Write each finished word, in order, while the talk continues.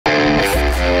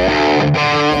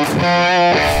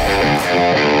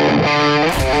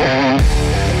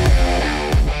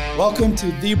Welcome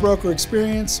to The Broker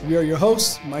Experience. We are your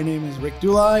hosts. My name is Rick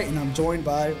Dulai, and I'm joined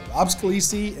by Rob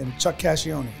Scalisi and Chuck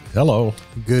Cascione. Hello.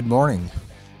 Good morning.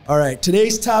 All right,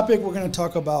 today's topic, we're going to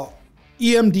talk about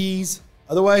EMDs,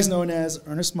 otherwise known as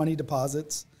earnest money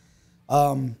deposits.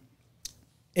 And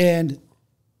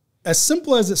as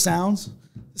simple as it sounds,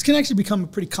 this can actually become a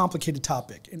pretty complicated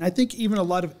topic. And I think even a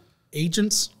lot of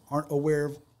agents aren't aware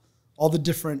of all the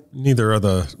different... Neither are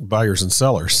the buyers and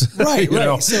sellers. Right,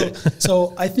 right.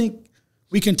 So I think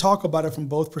we can talk about it from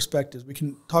both perspectives. We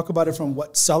can talk about it from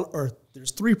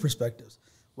there's three perspectives.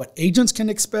 What agents can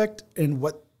expect and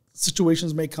what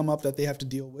situations may come up that they have to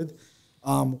deal with.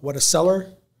 What a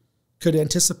seller could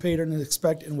anticipate and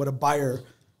expect, and what a buyer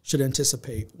should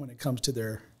anticipate when it comes to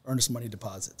their earnest money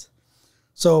deposits.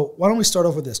 So why don't we start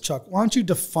off with this, Chuck? Why don't you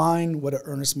define what an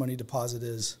earnest money deposit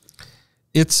is?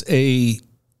 It's an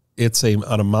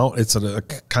amount. It's a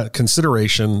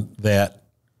consideration that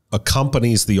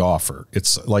accompanies the offer.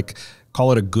 It's like,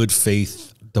 call it a good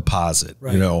faith deposit.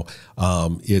 Right.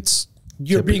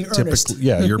 You're being earnest.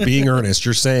 Yeah, you're being earnest.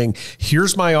 You're saying,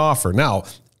 here's my offer. Now,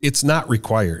 it's not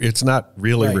required. It's not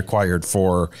really required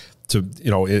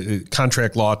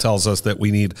contract law tells us that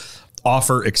we need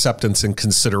offer, acceptance, and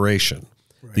consideration.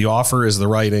 Right. The offer is the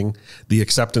writing. The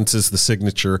acceptance is the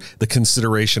signature. The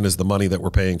consideration is the money that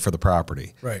we're paying for the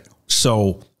property. Right.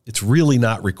 So it's really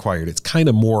not required. It's kind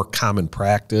of more common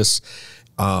practice.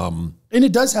 And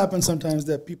it does happen sometimes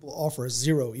that people offer a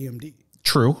zero EMD.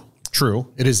 True.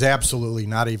 It is absolutely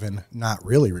not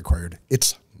really required.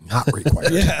 It's not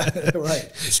required. Yeah,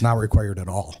 right. It's not required at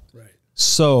all. Right.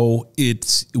 So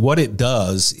what it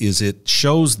does is it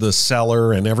shows the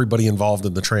seller and everybody involved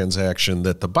in the transaction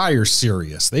that the buyer's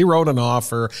serious. They wrote an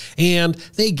offer and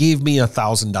they gave me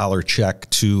 $1,000 check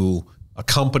to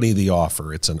accompany the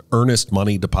offer. It's an earnest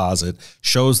money deposit,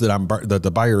 shows that the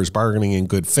buyer is bargaining in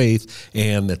good faith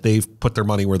and that they've put their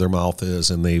money where their mouth is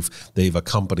and they've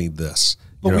accompanied this.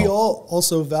 But we all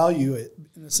also value it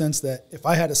in the sense that if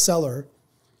I had a seller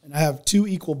and I have two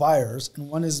equal buyers, and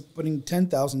one is putting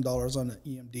 $10,000 on an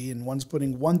EMD, and one's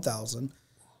putting $1,000,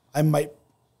 I might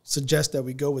suggest that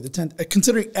we go with the 10,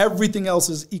 considering everything else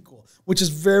is equal, which is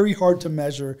very hard to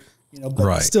measure.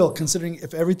 But still, considering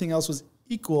if everything else was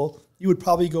equal, you would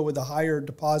probably go with a higher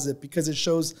deposit because it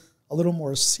shows a little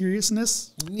more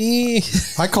seriousness.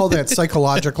 I call that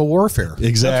psychological warfare.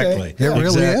 Exactly. Okay. It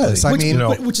really is.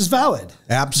 Which is valid.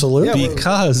 Absolutely. Yeah,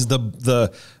 because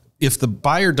if the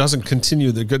buyer doesn't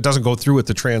go through with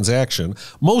the transaction,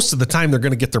 most of the time they're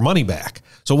going to get their money back.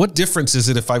 So what difference is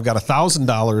it if I've got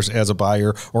 $1,000 as a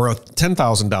buyer or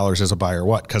 $10,000 as a buyer?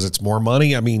 What? Because it's more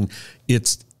money. I mean,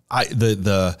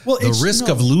 the risk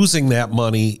of losing that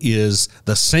money is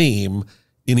the same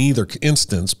in either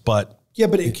instance, but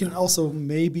it can also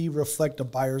maybe reflect a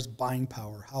buyer's buying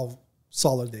power, how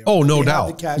solid they are. Oh, no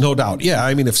doubt. Yeah,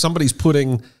 I mean, if somebody's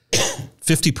putting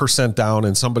 50% down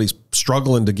and somebody's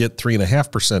struggling to get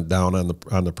 3.5% down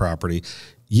on the property,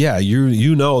 yeah,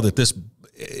 you know that this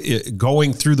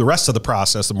going through the rest of the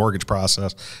process, the mortgage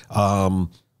process,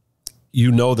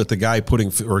 you know that the guy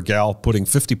or gal putting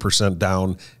 50%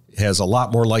 down has a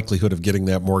lot more likelihood of getting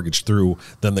that mortgage through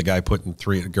than the guy putting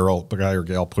guy or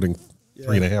gal putting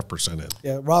 3.5% in.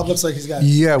 Yeah, Rob looks like he's got.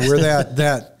 Yeah, where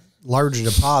that large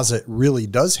deposit really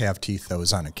does have teeth, though,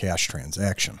 is on a cash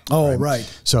transaction. Oh, right.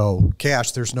 So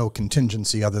cash, there's no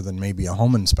contingency other than maybe a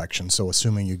home inspection. So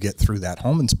assuming you get through that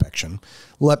home inspection,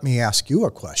 let me ask you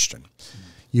a question.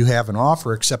 You have an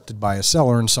offer accepted by a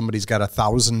seller and somebody's got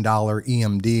 $1,000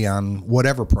 EMD on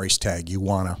whatever price tag you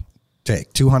want to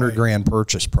take, 200 grand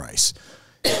purchase price.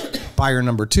 Buyer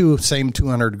number two, same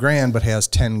 200 grand, but has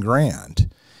 10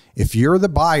 grand. If you're the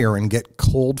buyer and get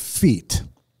cold feet,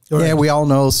 yeah, we all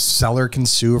know seller can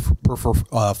sue for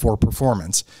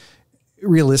performance.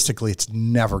 Realistically, it's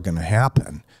never going to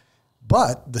happen.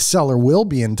 But the seller will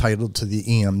be entitled to the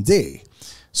EMD.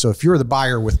 So if you're the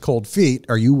buyer with cold feet,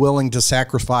 are you willing to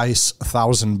sacrifice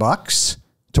 $1,000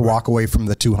 to walk away from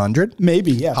the 200?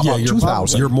 Maybe, yeah. How about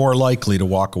 2,000? You're more likely to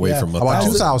walk away from 1,000. How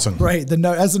about 2,000? Right.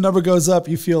 As the number goes up,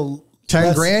 you feel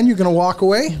 10 grand. You're going to walk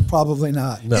away? Probably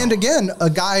not. No. And again, a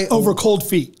guy over cold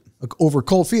feet.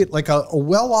 Like a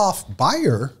well-off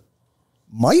buyer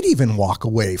might even walk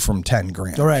away from 10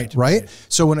 grand. Right.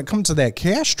 So when it comes to that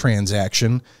cash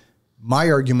transaction,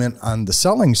 my argument on the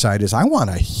selling side is I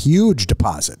want a huge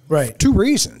deposit. Right. 2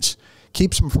 reasons.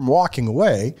 Keeps them from walking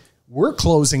away. We're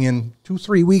closing in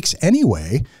 2-3 weeks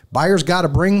anyway. Buyer's got to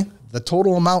bring the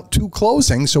total amount to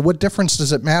closing. So what difference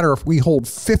does it matter if we hold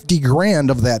 50 grand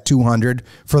of that 200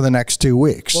 for the next 2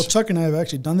 weeks? Well, Chuck and I have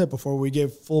actually done that before. We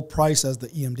gave full price as the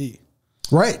EMD.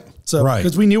 Right. So, Right.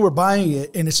 because we knew we're buying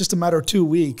it, and it's just a matter of 2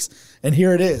 weeks, and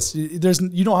here it is. You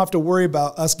don't have to worry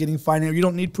about us getting financed. You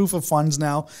don't need proof of funds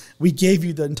now. We gave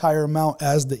you the entire amount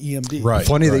as the EMD. Right.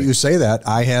 Funny that you say that.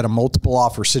 I had a multiple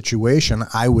offer situation.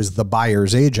 I was the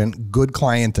buyer's agent, good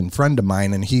client and friend of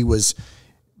mine, and he was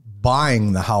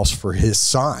buying the house for his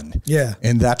son. Yeah.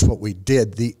 And that's what we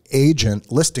did. The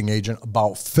agent, listing agent,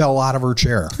 about fell out of her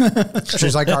chair.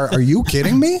 She's like, are you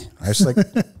kidding me? I was like,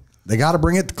 they got to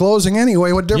bring it to closing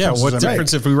anyway. What difference? Yeah, what does it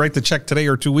difference if we write the check today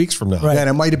or 2 weeks from now? Right. And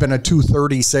it might have been a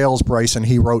 230 sales price, and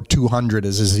he wrote 200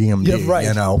 as his EMD. Yeah, right.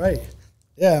 You know, right.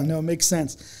 Yeah, no, it makes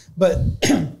sense. But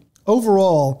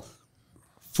overall,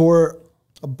 for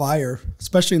a buyer,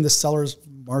 especially in the seller's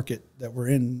market that we're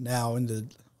in now, in the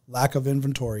lack of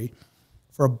inventory,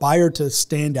 for a buyer to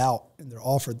stand out in their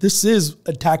offer, this is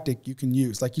a tactic you can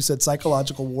use. Like you said,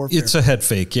 psychological warfare. It's a head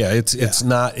fake. Yeah. It's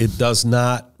not, it does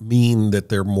not mean that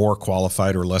they're more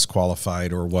qualified or less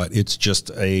qualified or what. It's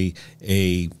just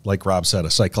like Rob said, a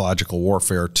psychological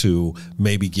warfare to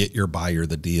maybe get your buyer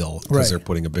the deal because they're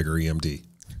putting a bigger EMD.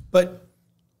 But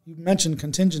you mentioned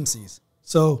contingencies.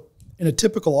 So in a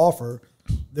typical offer,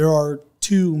 there are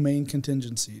two main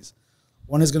contingencies.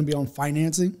 One is going to be on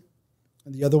financing,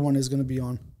 and the other one is going to be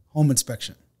on home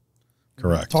inspection.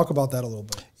 Correct. Talk about that a little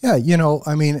bit. Yeah, you know,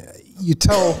 I mean, you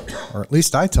tell, or at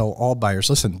least I tell all buyers,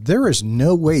 listen, there is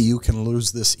no way you can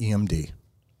lose this EMD.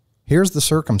 Here's the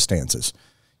circumstances.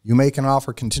 You make an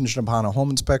offer contingent upon a home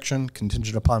inspection,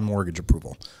 contingent upon mortgage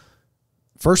approval.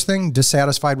 First thing,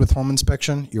 dissatisfied with home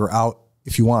inspection, you're out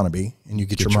if you want to be, and you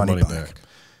get your money back.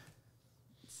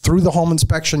 Through the home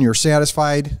inspection, you're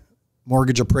satisfied.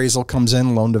 Mortgage appraisal comes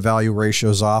in, loan to value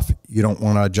ratio's off. You don't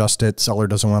want to adjust it. Seller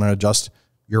doesn't want to adjust.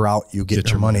 You're out. You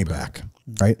get your money back.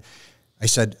 Right? I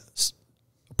said,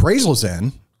 appraisal's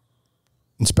in.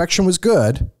 Inspection was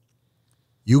good.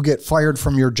 You get fired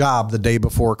from your job the day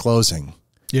before closing.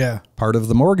 Yeah. Part of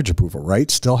the mortgage approval, right?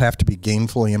 Still have to be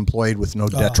gainfully employed with no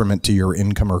detriment to your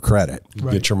income or credit.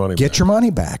 Right. Get your money back. Get your money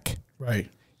back. Right.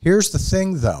 Here's the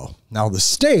thing, though. Now, the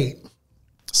state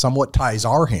somewhat ties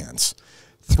our hands.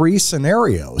 3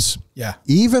 scenarios. Yeah.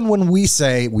 Even when we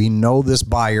say we know this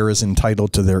buyer is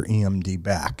entitled to their EMD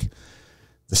back,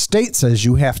 the state says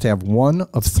you have to have one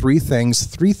of 3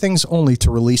 things only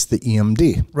to release the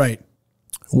EMD. Right.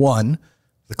 1,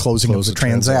 the closing of the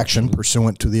transaction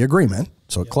pursuant to the agreement.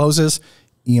 So it closes,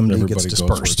 EMD gets dispersed. Goes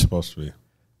where it's supposed to be.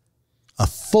 A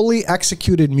fully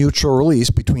executed mutual release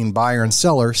between buyer and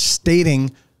seller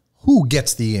stating who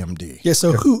gets the EMD. Yeah,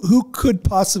 so who could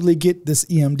possibly get this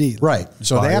EMD? Right.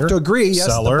 So Buyer, they have to agree, yes,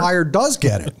 seller. the buyer does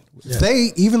get it.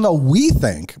 They, even though we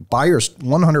think buyer's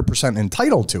 100%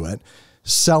 entitled to it,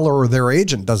 seller or their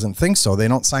agent doesn't think so. They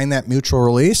don't sign that mutual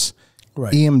release.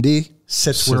 Right. EMD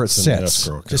sits where it in the sits.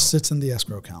 escrow account. Just sits in the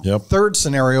escrow account. Yep. Third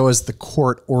scenario is the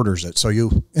court orders it. So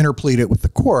you interplead it with the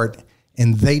court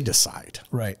and they decide.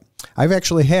 Right. I've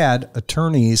actually had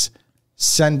attorneys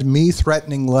send me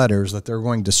threatening letters that they're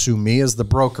going to sue me as the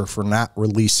broker for not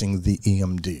releasing the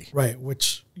EMD. Right,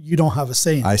 which you don't have a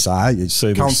say in. I saw you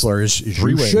say counselor is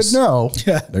you ways. should know.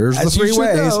 Yeah, there's the as you 3 should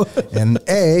ways. know. And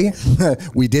A,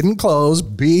 we didn't close.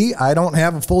 B, I don't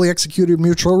have a fully executed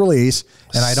mutual release,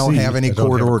 and I don't C, have any I don't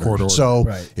court have a order. court order. So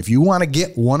Right. if you want to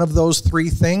get one of those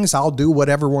 3 things, I'll do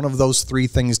whatever one of those 3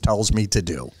 things tells me to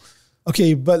do.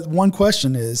 Okay, but one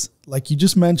question is, like you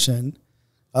just mentioned,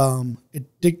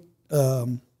 the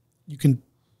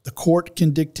court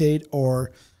can dictate,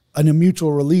 or in a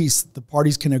mutual release, the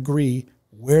parties can agree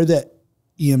where that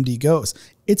EMD goes.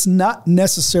 It's not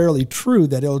necessarily true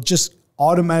that it'll just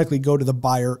automatically go to the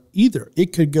buyer either.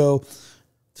 It could go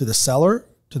to the seller,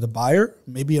 to the buyer,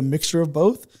 maybe a mixture of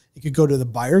both. It could go to the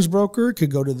buyer's broker. It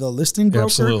could go to the listing broker.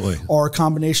 Absolutely. Or a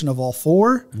combination of all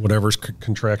 4. Whatever's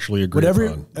contractually agreed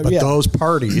upon. But those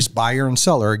parties, buyer and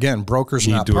seller, again, broker's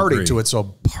Need not to party agree. to it. So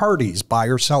parties,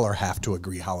 buyer, seller, have to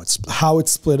agree how it's split. How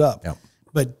it's split up. Yep.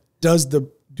 But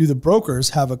do the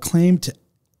brokers have a claim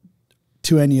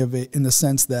to any of it, in the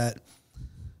sense that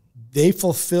they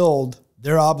fulfilled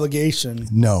their obligation?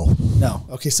 No.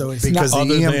 Okay, so it's Because not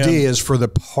the Other EMD than- is for the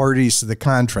parties to the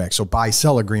contract. So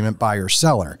buy-sell agreement,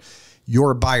 buyer-seller.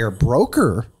 Your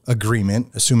buyer-broker agreement,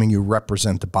 assuming you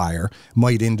represent the buyer,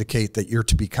 might indicate that you're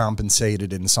to be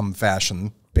compensated in some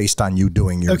fashion based on you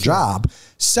doing your job.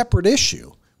 Separate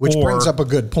issue, which Or- brings up a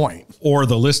good point. Or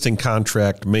the listing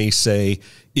contract may say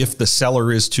if the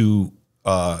seller is to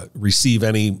receive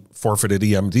any forfeited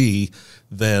EMD,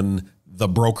 then the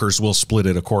brokers will split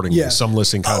it accordingly. Yeah. Some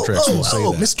listing contracts will say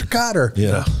that. Mr. Cotter.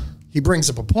 Yeah. He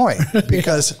brings up a point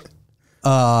because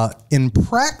in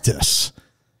practice,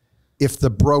 if the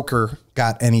broker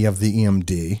got any of the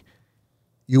EMD,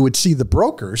 you would see the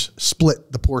brokers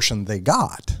split the portion they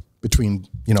got between,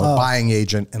 buying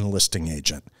agent and listing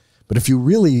agent. But if you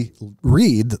really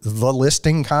read the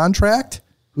listing contract,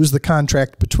 who's the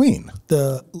contract between?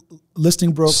 The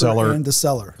listing broker Seller. and the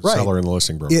seller. Right. Seller and the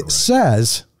listing broker. It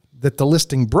says that the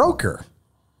listing broker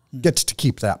gets to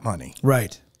keep that money.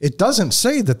 Right. It doesn't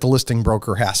say that the listing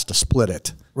broker has to split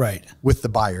it Right. with the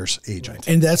buyer's agent.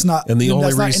 And that's not, And the only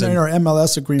that's not reason- in our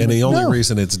MLS agreement. And the only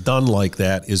reason it's done like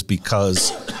that is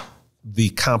because the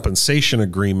compensation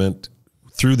agreement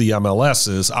through the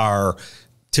MLSs are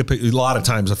typically a lot of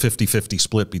times a 50-50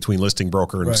 split between listing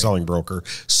broker and Right. selling broker.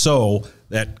 So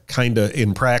that kind of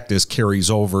in practice carries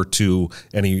over to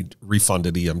any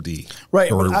refunded EMD.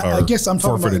 Right. Or, I guess I'm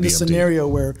talking about in forfeited the EMD. scenario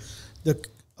where the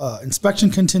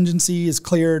inspection contingency is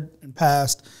cleared and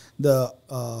passed. The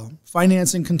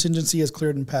financing contingency is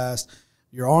cleared and passed.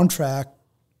 You're on track.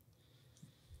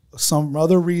 Some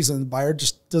other reason, the buyer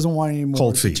just doesn't want any more.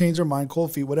 Cold They feet. change their mind,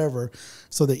 cold feet, whatever.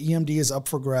 So the EMD is up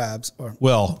for grabs. Or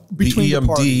Well, between the the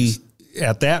parties. EMD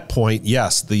at that point,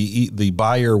 yes, the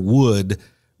buyer would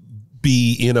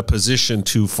be in a position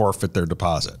to forfeit their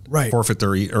deposit, Right. Forfeit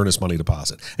their earnest money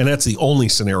deposit, and that's the only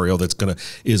scenario that's going to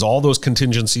is all those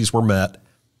contingencies were met.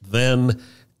 Then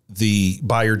the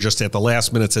buyer just at the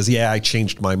last minute says, "Yeah, I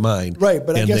changed my mind," Right,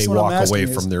 but I and guess they what I'm walk asking away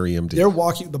is from their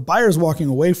EMD. the buyer's walking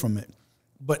away from it,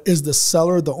 but is the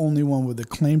seller the only one with a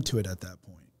claim to it at that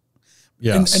point?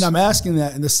 Yes, And I'm asking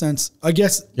that in the sense, I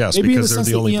guess, yes, maybe in because they're sense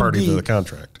the of only party EMD, to the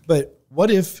contract. But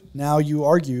what if now you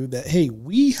argue that, hey,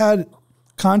 we had a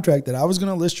contract that I was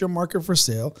going to list your market for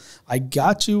sale. I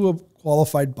got you a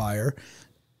qualified buyer,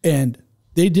 and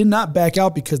they did not back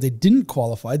out because they didn't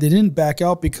qualify. They didn't back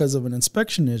out because of an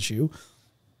inspection issue.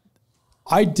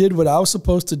 I did what I was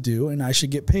supposed to do, and I should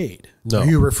get paid. No, Are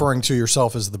you referring to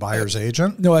yourself as the buyer's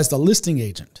agent? No, as the listing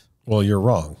agent. well, you're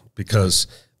wrong because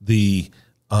the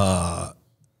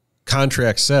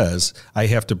contract says I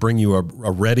have to bring you a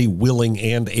ready, willing,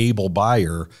 and able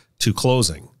buyer to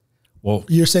closing. Well,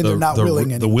 You're saying they're not willing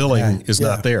The anymore. willing is Yeah,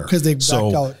 not there 'cause they backed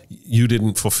so out. you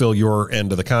didn't fulfill your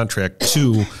end of the contract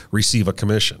to receive a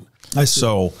commission. I see.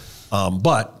 So,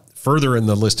 but further in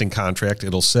the listing contract,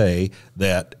 it'll say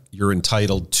that you're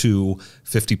entitled to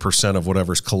 50% of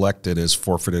whatever's collected as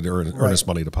forfeited earnest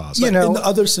money deposit. You know- In the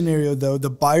other scenario, though, the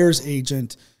buyer's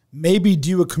agent may be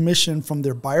due a commission from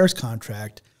their buyer's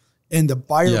contract, and the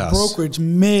buyer Yes. brokerage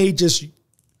may just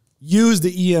use the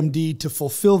EMD to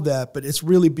fulfill that, but it's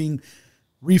really being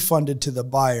refunded to the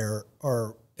buyer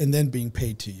and then being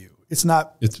paid to you. It's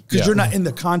not because you're not in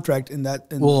the contract in that.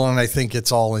 Well, and I think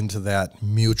it's all into that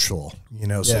mutual,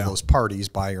 so Yeah. those parties,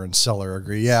 buyer and seller,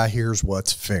 agree, yeah, here's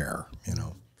what's fair,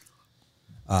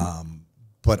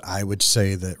 But I would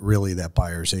say that really that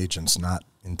buyer's agent's not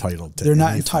entitled to they're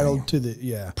not anything. entitled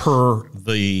to Per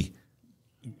the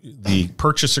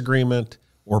purchase agreement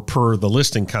or per the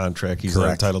listing contract, he's not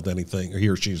Correct. entitled to anything, or he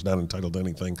or she's not entitled to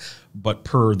anything. But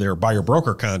per their buyer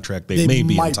broker contract, they may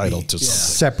be might entitled be, to yeah.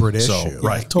 something. Separate issue. So,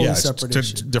 right, totally yeah, it's separate a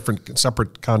issue. different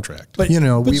separate contract. But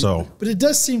but it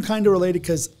does seem kind of related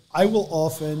because I will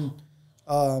often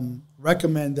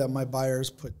recommend that my buyers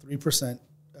put 3%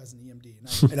 as an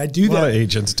EMD, and I do a lot that. of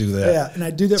agents do that. Yeah, and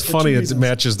I do that. It's for funny. two It reasons.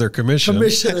 matches their commission.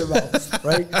 amount,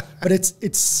 right? But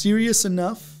it's serious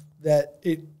enough that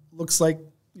it looks like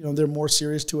they're more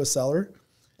serious to a seller,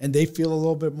 and they feel a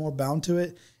little bit more bound to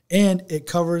it, and it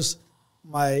covers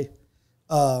my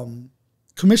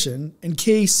commission in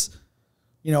case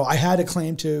I had a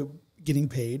claim to getting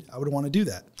paid. I would want to do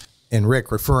that. And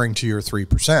Rick, referring to your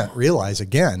 3%, realize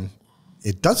again,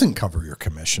 it doesn't cover your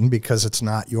commission because it's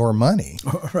not your money.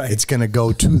 Right. It's going to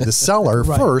go to the seller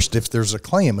Right. first if there's a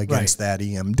claim against Right. that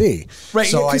EMD. Right.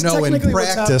 So I 'cause know in technically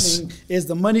what's practice, happening is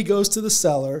the money goes to the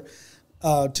seller,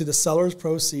 to the seller's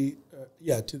proceed.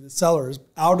 To the sellers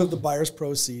out of the buyer's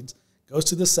proceeds goes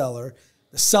to the seller.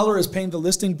 The seller is paying the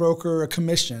listing broker a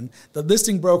commission. The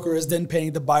listing broker is then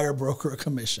paying the buyer broker a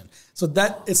commission. So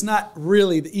that it's not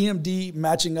really the EMD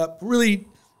matching up. Really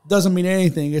doesn't mean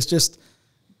anything. It's just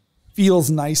feels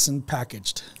nice and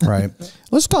packaged. right.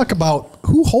 Let's talk about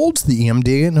who holds the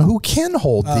EMD and who can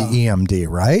hold the EMD,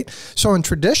 right? So in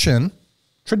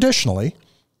traditionally,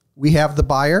 we have the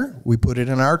buyer, we put it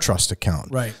in our trust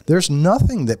account. Right. There's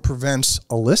nothing that prevents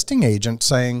a listing agent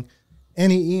saying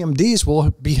any EMDs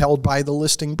will be held by the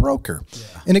listing broker. Yeah.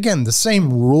 And again, the same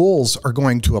rules are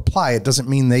going to apply. It doesn't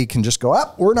mean they can just go,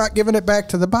 we're not giving it back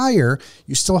to the buyer.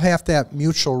 You still have that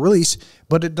mutual release,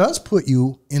 but it does put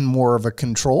you in more of a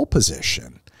control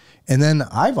position. And then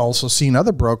I've also seen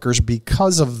other brokers,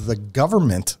 because of the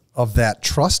government of that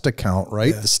trust account,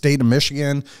 right? The state of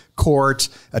Michigan, court,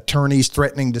 attorneys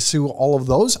threatening to sue, all of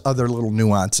those other little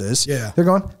nuances. Yeah. They're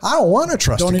going, I don't want a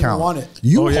trust account. Don't even want it.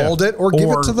 You hold it or give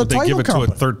it to the they title give it company.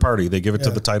 to a third party. They give it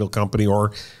to the title company,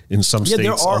 or in some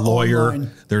states, a lawyer.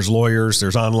 Online. There's lawyers.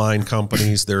 There's online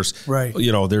companies. There's, Right.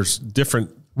 there's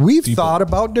different We've people. thought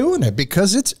about doing it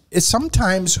because it's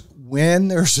sometimes when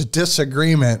there's a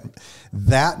disagreement,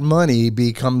 that money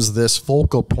becomes this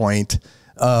focal point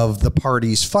of the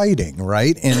parties fighting,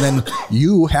 right? And then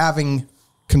you having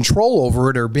control over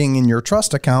it or being in your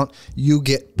trust account, you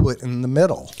get put in the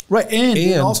middle. Right.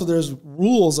 And also there's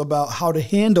rules about how to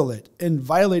handle it, and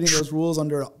violating those rules and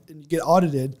you get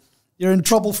audited, you're in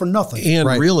trouble for nothing. And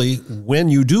really, when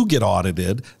you do get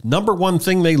audited, number one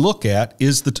thing they look at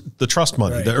is the trust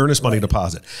money, the earnest money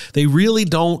deposit. They really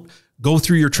don't go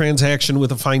through your transaction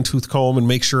with a fine-tooth comb and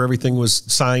make sure everything was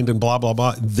signed and blah, blah,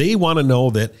 blah. They want to know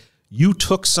that you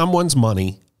took someone's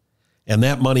money and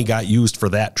that money got used for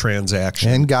that transaction.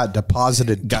 And got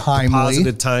deposited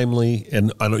timely.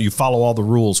 And I know you follow all the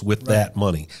rules with that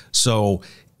money. So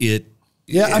that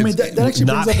actually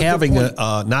not brings up having a good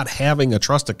point. not having a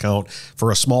trust account for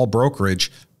a small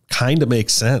brokerage kind of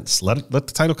makes sense. Let the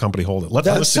title company hold it. Let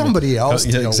somebody else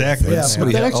deal with exactly. it. Yeah,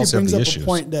 Somebody but that else actually have brings the up issues. a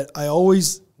point that I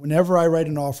always, whenever I write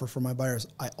an offer for my buyers,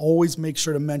 I always make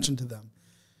sure to mention to them,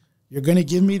 you're going to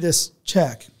give me this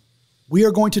check. We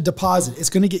are going to deposit. It's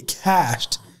going to get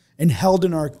cashed and held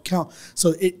in our account.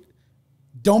 So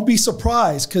don't be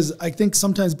surprised, because I think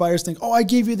sometimes buyers think, oh, I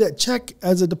gave you that check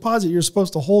as a deposit. You're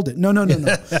supposed to hold it. No.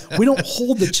 We don't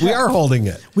hold the check. We are holding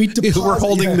it. We're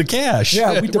holding the cash.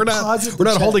 Yeah, we we're deposit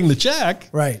not check. holding the check.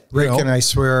 Right. Rick, and I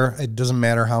swear, it doesn't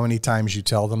matter how many times you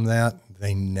tell them that,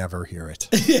 they never hear it.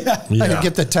 I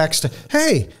get the text,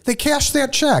 hey, they cashed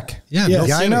that check. Yeah, Yeah. no I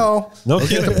kidding. know. No Look at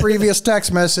kidding. the previous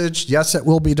text message. Yes, it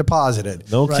will be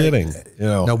deposited. No kidding.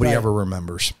 Nobody ever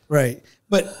remembers. Right.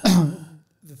 But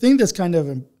the thing that's kind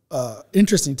of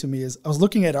interesting to me is I was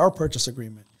looking at our purchase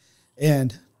agreement,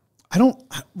 and I don't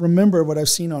remember what I've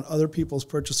seen on other people's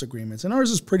purchase agreements. And ours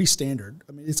is pretty standard.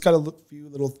 I mean, it's got a few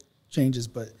little changes,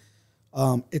 but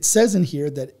it says in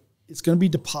here that it's going to be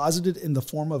deposited in the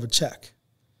form of a check.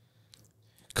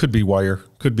 Could be wire,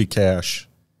 could be cash,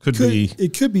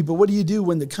 It could be, but what do you do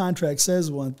when the contract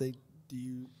says one thing?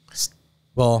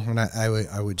 Well, and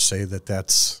I would say that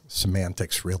that's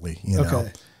semantics, really. Know,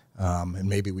 and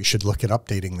maybe we should look at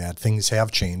updating that. Things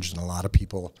have changed, and a lot of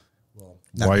people,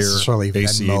 not wire, necessarily ACH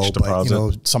Venmo, deposit.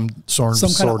 but some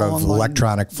sort of online,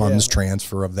 electronic funds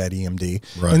transfer of that EMD.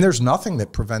 Right. And there's nothing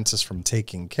that prevents us from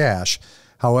taking cash.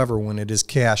 However, when it is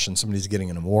cash and somebody's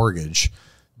getting a mortgage,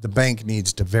 the bank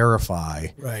needs to verify.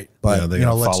 Right. But they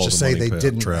gotta let's follow just the say money they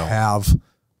didn't trail. have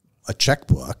a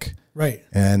checkbook. Right.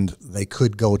 And they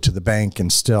could go to the bank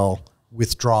and still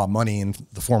withdraw money in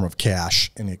the form of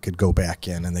cash, and it could go back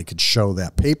in, and they could show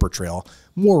that paper trail.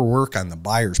 More work on the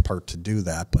buyer's part to do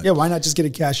that. But Yeah, why not just get a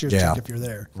cashier's check if you're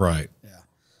there? Right. Yeah.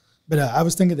 But I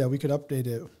was thinking that we could update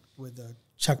it with a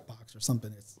checkbox or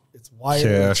something. It's wire,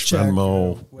 Cash, it's check,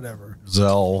 Venmo, whatever.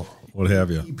 Zelle, what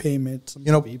have you. E-payment.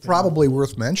 Probably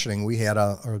worth mentioning, we had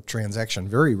a transaction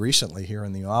very recently here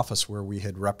in the office where we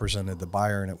had represented the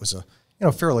buyer, and it was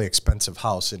a fairly expensive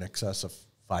house in excess of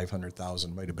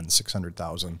 $500,000, might have been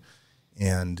 $600,000,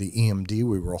 and the EMD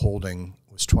we were holding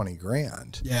was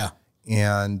 $20,000. Yeah.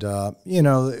 And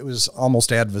it was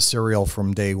almost adversarial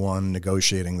from day one,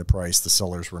 negotiating the price. The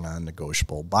sellers were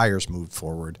non-negotiable. Buyers moved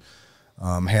forward,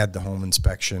 had the home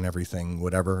inspection, everything,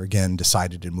 whatever. Again,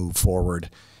 decided to move forward,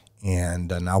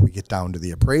 and now we get down to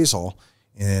the appraisal,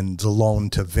 and the loan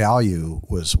to value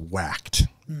was whacked.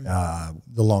 The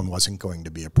loan wasn't going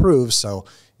to be approved, so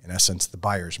in essence, the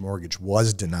buyer's mortgage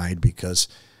was denied because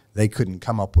they couldn't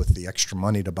come up with the extra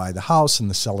money to buy the house, and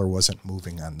the seller wasn't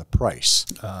moving on the price.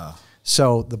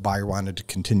 So the buyer wanted to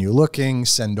continue looking,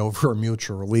 send over a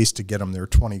mutual release to get them their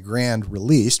 $20,000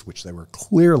 released, which they were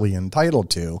clearly entitled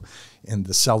to. And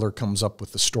the seller comes up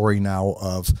with the story now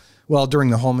of, well, during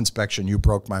the home inspection, you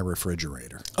broke my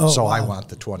refrigerator. I want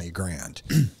the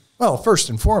 $20,000. Well, first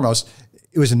and foremost,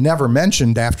 it was never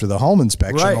mentioned after the home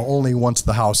inspection, only once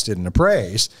the house didn't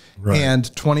appraise. Right. And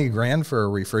 $20,000 for a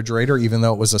refrigerator, even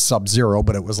though it was a Sub-Zero,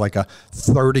 but it was like a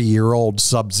 30-year-old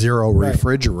Sub-Zero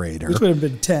refrigerator. Which would have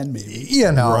been 10 maybe.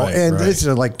 It's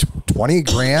like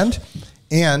 $20,000.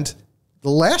 And the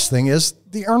last thing is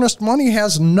the earnest money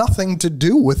has nothing to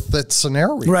do with that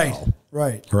scenario.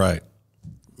 Right.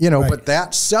 But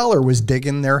that seller was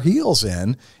digging their heels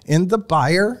in, and the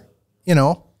buyer,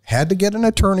 had to get an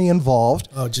attorney involved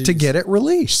to get it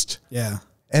released. Yeah.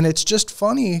 And it's just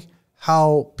funny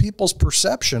how people's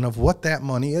perception of what that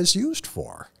money is used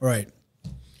for. Right.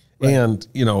 And,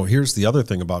 here's the other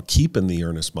thing about keeping the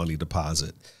earnest money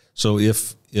deposit. So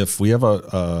if we have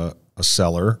a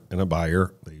seller and a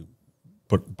buyer,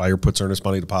 buyer puts earnest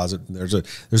money deposit, and there's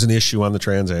an issue on the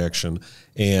transaction,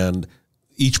 and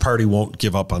each party won't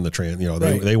give up on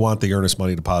the they want the earnest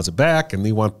money deposit back, and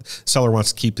seller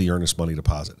wants to keep the earnest money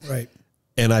deposit. Right.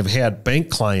 And I've had bank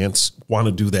clients want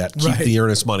to do that, keep the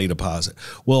earnest money deposit.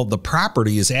 Well, the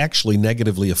property is actually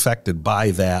negatively affected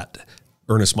by that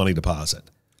earnest money deposit.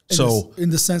 In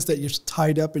the sense that you're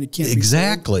tied up and it can't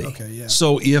exactly. be sold? Okay, yeah.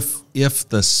 So if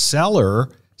the seller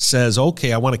says,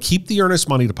 okay, I want to keep the earnest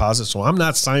money deposit, so I'm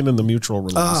not signing the mutual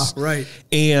release. Right.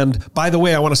 And by the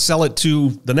way, I want to sell it to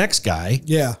the next guy.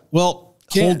 Yeah. Well,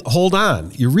 hold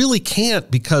on. You really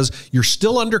can't, because you're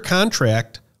still under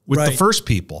contract with the first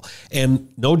people,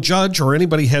 and no judge or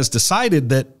anybody has decided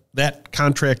that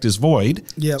contract is void.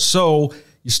 Yep. So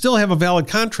you still have a valid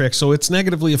contract, so it's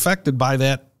negatively affected by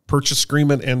that purchase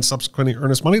agreement and subsequent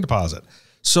earnest money deposit.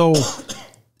 So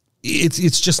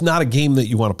it's just not a game that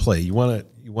you want to play. You want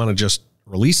to just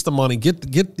release the money,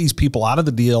 get these people out of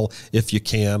the deal if you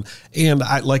can. And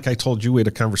like I told you, we had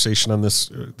a conversation on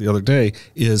this the other day,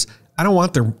 is I don't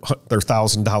want their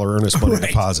 $1,000 earnest money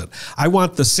deposit. I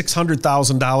want the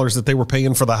 $600,000 that they were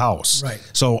paying for the house.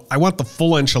 Right. So I want the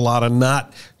full enchilada,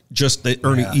 not just the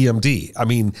earning EMD. I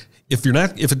mean, if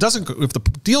the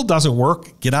deal doesn't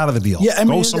work, get out of the deal. Yeah,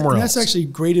 go somewhere else. That's actually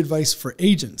great advice for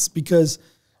agents, because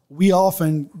we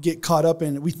often get caught up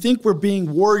in, we think we're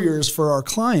being warriors for our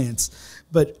clients,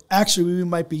 but actually we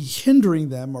might be hindering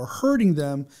them or hurting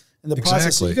them in the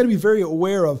process. So you got to be very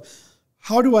aware of,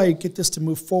 how do I get this to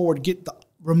move forward?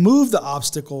 Remove the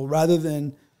obstacle rather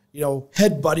than,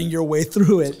 headbutting your way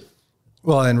through it.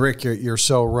 Well, and Rick, you're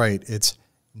so right. It's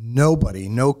no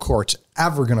court's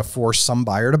ever going to force some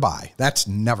buyer to buy. That's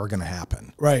never going to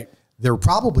happen. Right. They're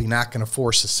probably not going to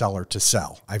force a seller to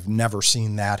sell. I've never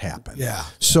seen that happen. Yeah.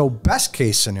 So best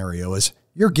case scenario is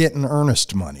you're getting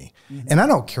earnest money. Mm-hmm. And I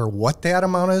don't care what that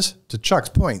amount is. To Chuck's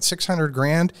point, 600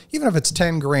 grand, even if it's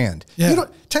 10 grand,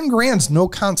 10 grand's no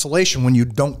consolation when you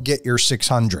don't get your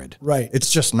 600. Right.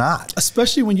 It's just not.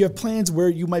 Especially when you have plans where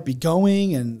you might be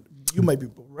going and you might be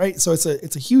right. So it's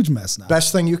a huge mess now.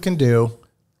 Best thing you can do,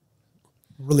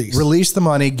 release the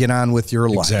money, get on with your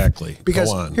life. Exactly.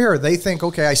 Because here they think,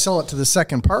 okay, I sell it to the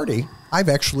second party. I've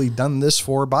actually done this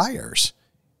for buyers.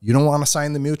 You don't want to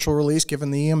sign the mutual release, giving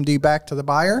the EMD back to the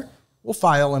buyer? We'll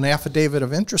file an affidavit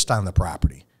of interest on the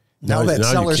property. Now that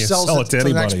seller sells it to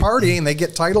the next party and they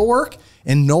get title work,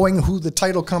 and knowing who the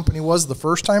title company was the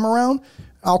first time around,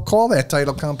 I'll call that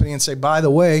title company and say, by the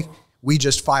way, we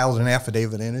just filed an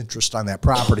affidavit of interest on that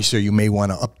property, so you may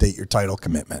want to update your title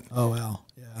commitment. Oh, wow.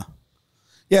 Yeah.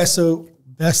 Yeah, so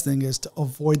best thing is to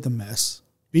avoid the mess.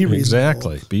 Be reasonable.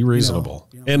 Exactly. Be reasonable.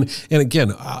 And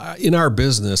again, in our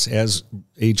business as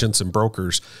agents and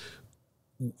brokers,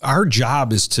 our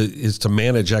job is to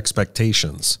manage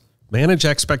expectations. Manage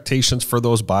expectations for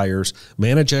those buyers,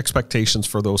 manage expectations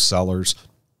for those sellers,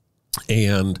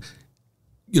 and,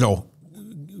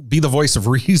 be the voice of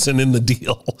reason in the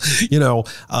deal,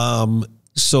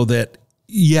 so that,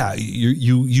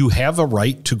 you have a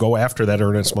right to go after that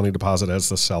earnest money deposit as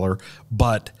the seller.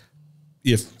 But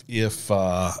if it's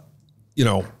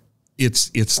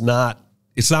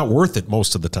not worth it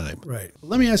most of the time. Right.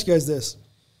 Let me ask you guys this.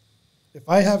 If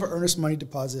I have an earnest money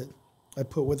deposit I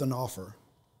put with an offer,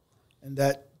 and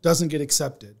that doesn't get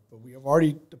accepted, but we have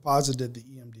already deposited the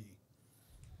EMD,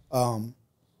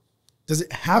 does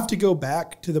it have to go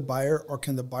back to the buyer, or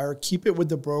can the buyer keep it with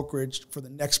the brokerage for the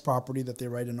next property that they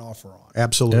write an offer on?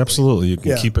 Absolutely. Absolutely. You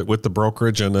can keep it with the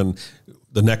brokerage, and then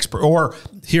the next, or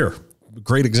here,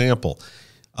 great example.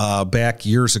 Back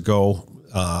years ago,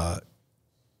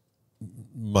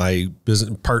 my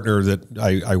business partner that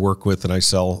I work with and I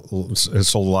sold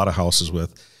a lot of houses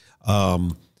with,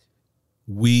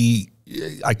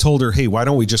 I told her, hey, why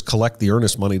don't we just collect the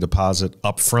earnest money deposit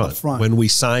up front when we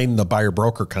sign the buyer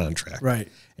broker contract? Right.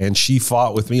 And she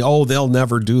fought with me. Oh, they'll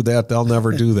never do that. They'll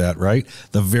never do that. Right.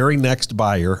 The very next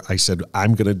buyer, I said,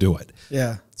 I'm going to do it.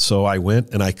 Yeah. So I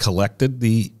went and I collected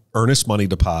the earnest money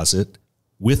deposit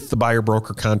with the buyer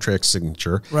broker contract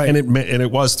signature. Right. And it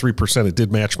was 3%. It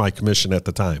did match my commission at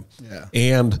the time. Yeah.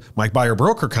 And my buyer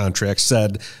broker contract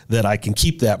said that I can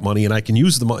keep that money and I can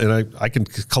use the money and I can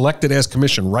collect it as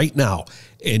commission right now,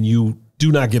 and you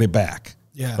do not get it back.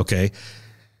 Yeah. Okay.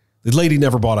 The lady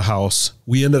never bought a house.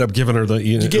 We ended up giving her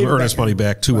the earnest money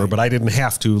back to her, but I didn't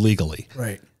have to legally.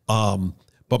 Right.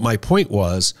 But my point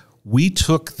was, we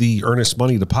took the earnest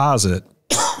money deposit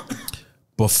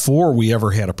before we ever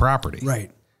had a property.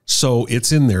 Right. So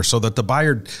it's in there so that the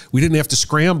buyer, we didn't have to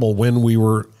scramble when we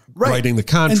were writing the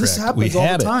contract. And this happens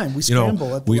all the time. We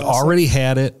scramble at the we last already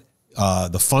had it.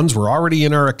 The funds were already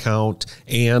in our account,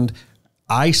 and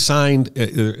I signed.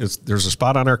 There's a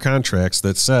spot on our contracts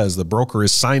that says the broker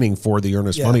is signing for the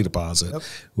earnest money deposit,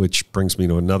 which brings me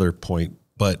to another point.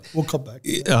 But we'll come back.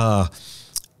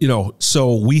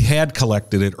 So we had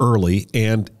collected it early,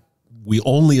 and we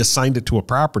only assigned it to a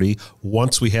property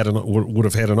once we would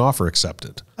have had an offer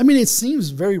accepted. I mean, it seems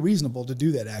very reasonable to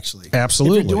do that, actually.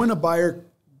 Absolutely. If you're doing a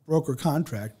buyer-broker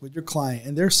contract with your client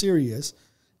and they're serious,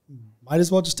 might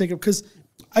as well just take it. Because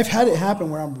I've had it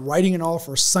happen where I'm writing an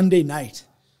offer Sunday night,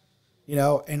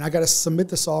 and I got to submit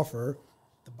this offer.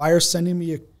 The buyer's sending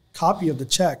me a copy of the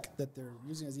check that they're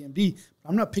using as EMD.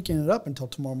 I'm not picking it up until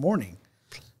tomorrow morning.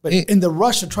 But in the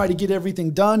rush to try to get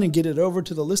everything done and get it over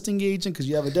to the listing agent because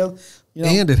you have a deal,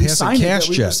 and it hasn't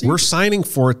cashed yet. We're signing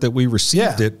for it that we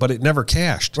received it, but it never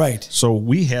cashed. Right. So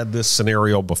we had this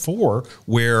scenario before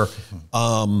where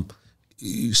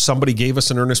somebody gave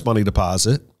us an earnest money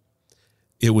deposit.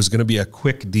 It was going to be a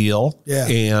quick deal,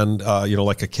 and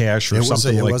like a cash or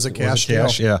something. It was a cash deal.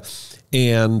 Yeah,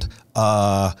 and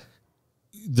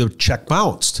the check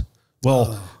bounced.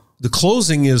 Well, the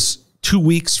closing is 2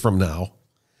 weeks from now.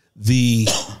 The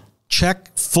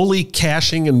check fully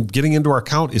cashing and getting into our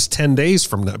account is 10 days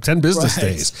from now, 10 business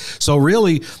days. So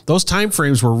really, those time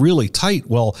frames were really tight.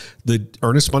 Well, the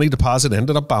earnest money deposit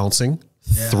ended up bouncing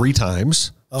 3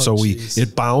 times. So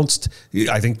it bounced.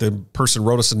 I think the person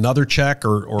wrote us another check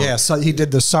so he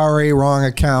did the wrong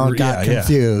account, got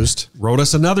confused. Wrote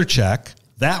us another check.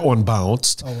 That one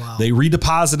bounced. Oh, wow. They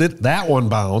redeposited. That one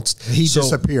bounced. He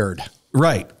disappeared.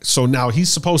 Right. So now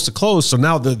he's supposed to close. So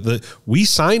now we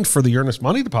signed for the earnest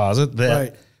money deposit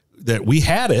that we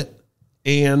had it,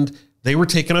 and they were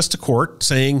taking us to court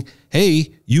saying,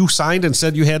 hey, you signed and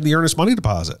said you had the earnest money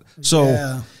deposit.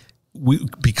 So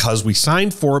because we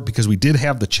signed for it, because we did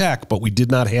have the check, but we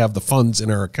did not have the funds in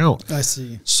our account. I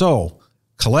see. So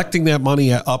collecting that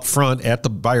money up front at the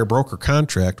buyer broker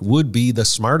contract would be the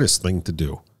smartest thing to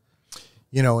do.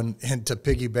 And to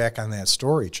piggyback on that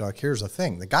story, Chuck, here's the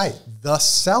thing. The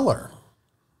seller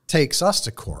takes us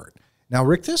to court. Now,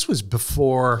 Rick, this was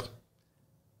before,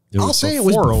 it was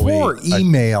before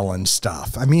email and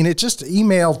stuff. I mean, it just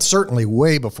emailed certainly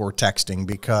way before texting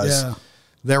because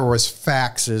there was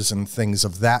faxes and things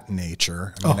of that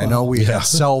nature. I mean, I know we had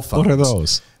cell phones. What are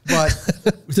those? But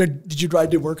did you ride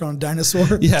to work on a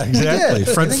dinosaur? Yeah, exactly.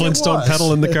 Fred Flintstone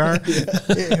pedal in the car.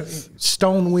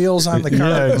 Stone wheels on the car.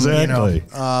 Yeah, exactly.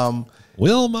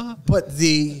 Wilma. But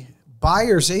the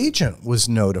buyer's agent was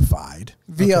notified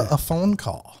via a phone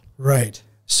call. Right.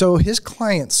 So his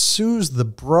client sues the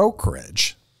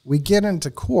brokerage. We get into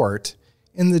court,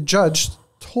 and the judge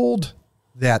told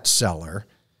that seller,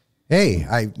 hey,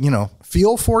 I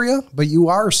feel for you, but you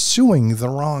are suing the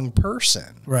wrong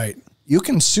person. Right. You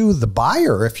can sue the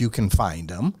buyer if you can find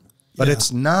them, but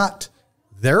it's not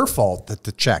their fault that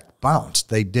the check bounced.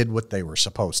 They did what they were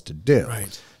supposed to do.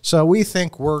 Right. So we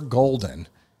think we're golden.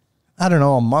 I don't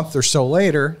know, a month or so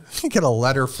later, we get a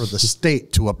letter for the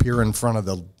state to appear in front of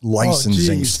the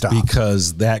licensing stuff.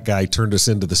 Because that guy turned us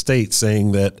into the state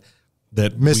saying that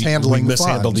mishandling we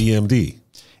mishandled EMD.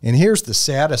 And here's the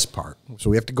saddest part. So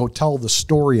we have to go tell the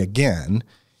story again.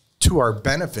 To our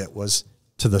benefit was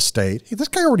to the state, hey, this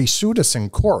guy already sued us in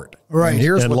court. Right. And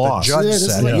here's and what lost. the judge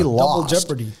said. He lost. Double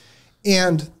jeopardy.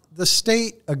 And the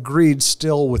state agreed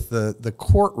still with the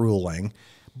court ruling,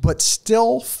 but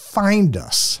still fined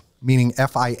us, meaning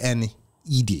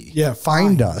F-I-N-E-D. Yeah.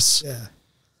 Fined us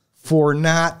for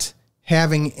not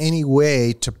having any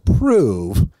way to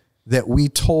prove that we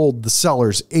told the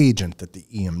seller's agent that the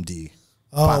EMD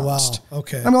bounced. Wow.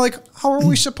 Okay. I'm like, how are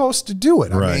we supposed to do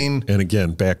it? Right. I mean, and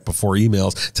again, back before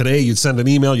emails. Today, you'd send an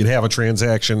email, you'd have a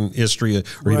transaction history,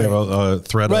 or you'd have a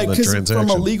thread on the transaction. From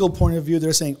a legal point of view,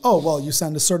 they're saying, oh, well, you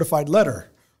send a certified letter,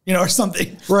 or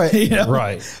something. Right.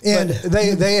 Right. And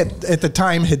they had, at the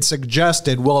time had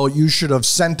suggested, well, you should have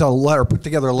sent a letter, put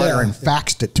together a letter and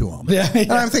faxed it to them. Yeah.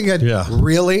 And I'm thinking,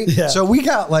 really? Yeah. So we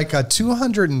got like a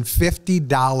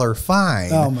 $250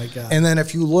 fine. Oh my God. And then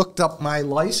if you looked up my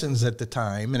license at the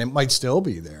time, and it might still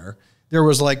be there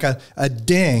was like a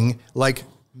ding, like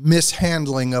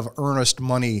mishandling of earnest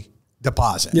money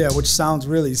deposit. Yeah, which sounds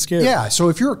really scary. Yeah, so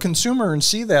if you're a consumer and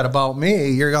see that about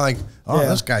me, you're like, oh,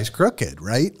 this guy's crooked,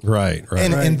 right? Right.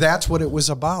 And that's what it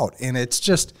was about. And it's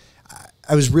just,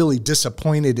 I was really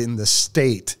disappointed in the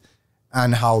state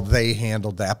on how they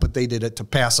handled that, but they did it to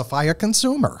pacify a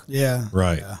consumer. Yeah.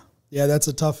 Right. Yeah, that's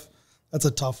a tough That's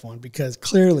a tough one because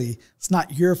clearly it's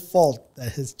not your fault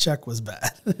that his check was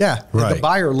bad. Yeah. Right. The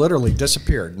buyer literally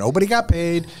disappeared. Nobody got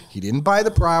paid. He didn't buy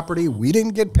the property. We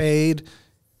didn't get paid.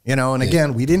 You know, and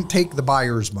again, we didn't take the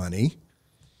buyer's money.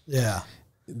 Yeah.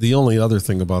 The only other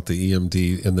thing about the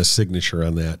EMD and the signature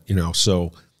on that, you know,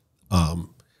 so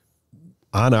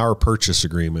on our purchase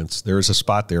agreements, there is a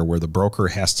spot there where the broker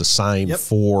has to sign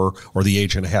for, or the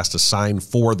agent has to sign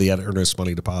for the earnest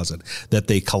money deposit that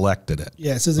they collected it.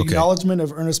 Yeah, it says acknowledgement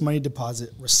of earnest money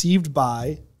deposit received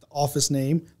by the office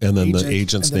name, and then the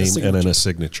agent's name, and then a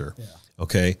signature. Yeah.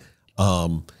 Okay.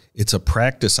 It's a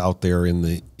practice out there in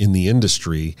the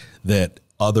industry that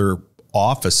other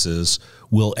offices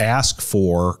will ask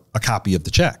for a copy of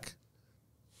the check.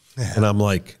 Yeah. And I'm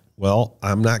like, well,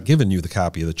 I'm not giving you the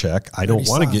copy of the check. I don't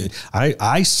want to get,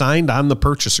 I signed on the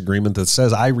purchase agreement that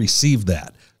says I received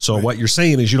that. So what you're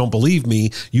saying is you don't believe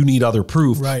me. You need other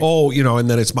proof. Right. Oh, you know, and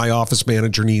then it's my office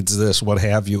manager needs this, what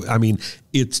have you. I mean,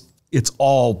 it's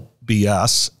all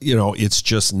BS. You know, it's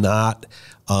just not,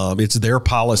 it's their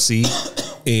policy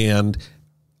and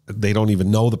they don't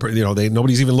even know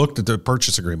nobody's even looked at the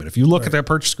purchase agreement. If you look at that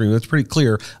purchase agreement, it's pretty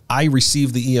clear. I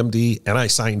received the EMD and I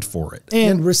signed for it.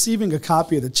 And receiving a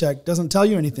copy of the check doesn't tell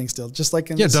you anything still. Just like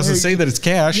in it doesn't say that it's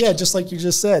cash. Yeah, just like you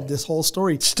just said, this whole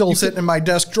story. Still sitting in my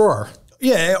desk drawer.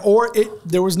 Yeah, or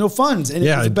there was no funds and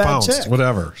it was a bad bounced, check.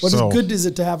 Whatever. What as good is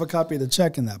it to have a copy of the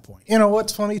check in that point? You know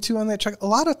what's funny too on that check? A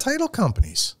lot of title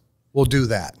companies will do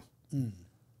that. You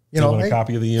want a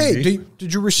copy of the EMD? Hey,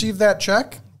 did you receive that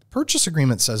check? Purchase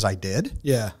agreement says I did.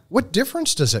 Yeah. What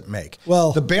difference does it make?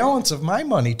 Well, the balance of my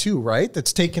money too, right?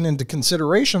 That's taken into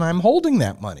consideration. I'm holding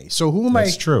that money. So who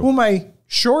am I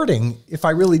shorting if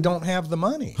I really don't have the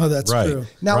money? Oh, that's true.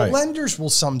 Now, lenders will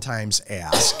sometimes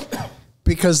ask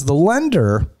because the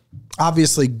lender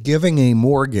obviously giving a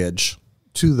mortgage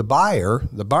to the buyer,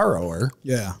 the borrower.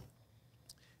 Yeah.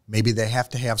 Maybe they have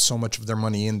to have so much of their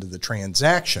money into the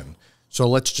transaction. So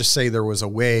let's just say there was a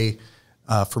way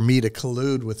for me to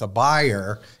collude with a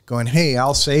buyer going, hey,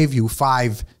 I'll save you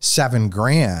 $7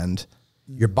 grand.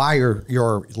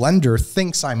 Your lender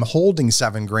thinks I'm holding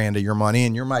 $7 grand of your money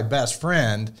and you're my best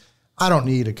friend. I don't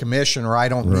need a commission or I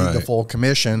don't need the full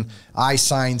commission. I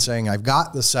sign saying I've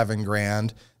got the $7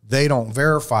 grand. They don't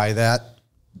verify that.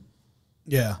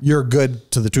 Yeah. You're good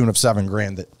to the tune of $7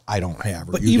 grand that I don't have.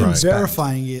 But even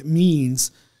verifying it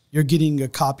means you're getting a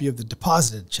copy of the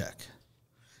deposited check.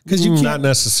 Because you can't, not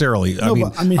necessarily.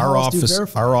 No, I mean, our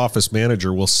office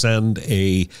manager will send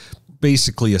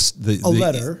basically a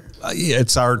letter.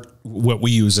 It's what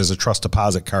we use as a trust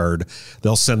deposit card.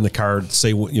 They'll send the card,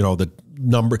 say the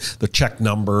number, the check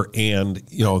number, and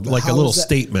like a little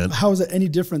statement. How is it any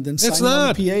different than signing it's not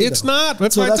on the PA? It's not.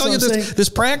 That's why I tell you this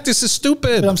practice is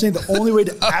stupid. But I'm saying the only way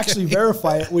to actually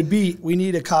verify it would be we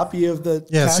need a copy of the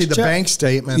cash the check. bank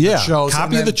statement. Yeah, that shows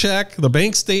copy of the check, the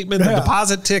bank statement, the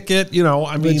deposit ticket.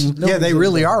 They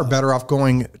really are better off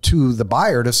going to the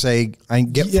buyer to say, I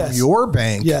can get from your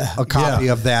bank a copy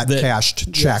of that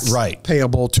cashed check,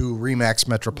 payable to Remax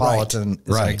Metropolitan,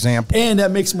 as an example. And that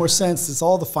makes more sense. It's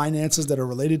all the finances that are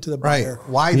related to the buyer.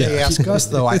 Why they ask us,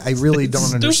 though, I really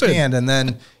don't understand. And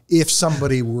then if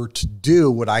somebody were to do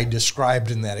what I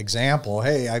described in that example,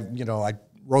 hey, I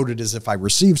wrote it as if I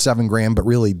received $7 grand, but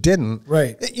really didn't.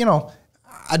 Right.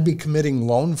 I'd be committing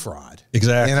loan fraud.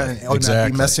 Exactly. And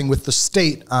I'd be messing with the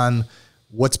state on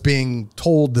what's being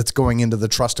told that's going into the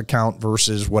trust account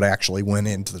versus what actually went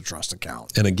into the trust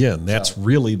account. And again, that's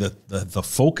really the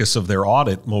focus of their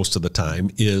audit most of the time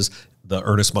is the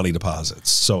earnest money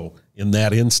deposits. So in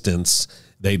that instance,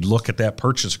 they'd look at that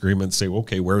purchase agreement and say,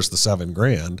 okay, where's the $7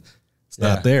 grand? It's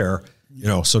not there.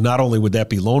 So not only would that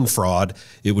be loan fraud,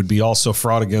 it would be also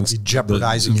fraud against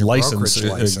jeopardizing your license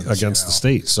against the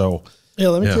state. So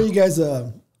let me tell you guys,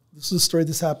 this is a story.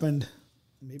 This happened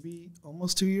maybe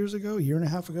almost 2 years ago, a year and a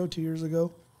half ago, 2 years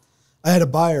ago. I had a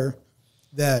buyer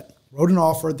that wrote an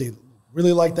offer. They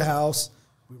really liked the house.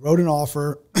 We wrote an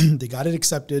offer. They got it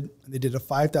accepted, and they did a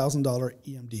 $5,000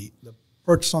 EMD. The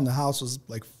purchase on the house was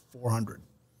like $400.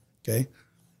 Okay.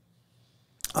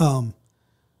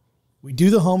 We do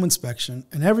the home inspection,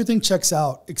 and everything checks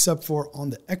out except for on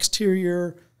the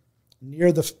exterior,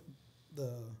 near the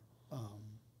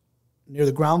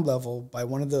ground level by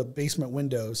one of the basement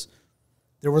windows.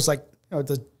 There was like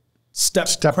the step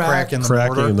crack in the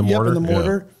mortar. In the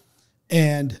mortar,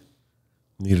 and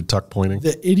needed tuck pointing.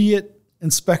 The idiot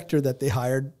inspector that they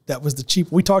hired, that was the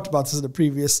cheap. We talked about this in the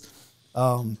previous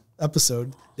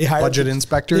episode. They hired budget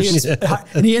inspectors,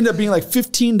 and he ended up being like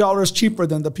 $15 cheaper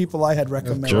than the people I had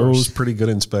recommended. Joe's pretty good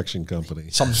inspection company.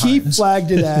 Sometimes. He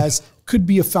flagged it as could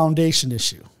be a foundation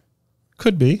issue.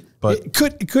 Could be, but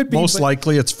It could be. most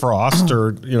likely it's frost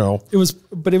or, It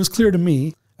was clear to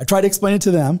me. I tried to explain it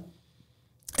to them,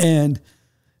 and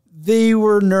they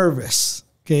were nervous.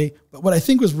 Okay. But what I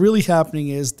think was really happening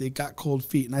is they got cold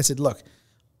feet. And I said, look,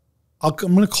 I'm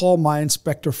going to call my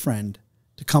inspector friend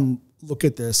to come look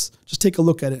at this. Just take a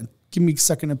look at it and give me a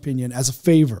second opinion as a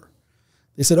favor.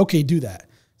 They said, okay, do that.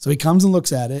 So he comes and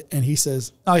looks at it, and he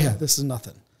says, oh, yeah, this is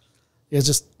nothing. He goes,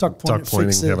 just tuck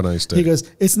pointing, have a nice day. He goes,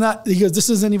 this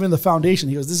isn't even the foundation.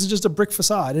 He goes, this is just a brick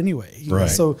facade anyway. He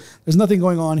goes, so there's nothing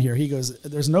going on here. He goes,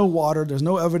 there's no water. There's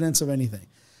no evidence of anything.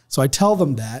 So I tell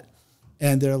them that,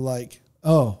 and they're like,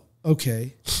 oh,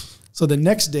 okay. So the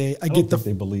next day,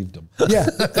 they believed him. Yeah.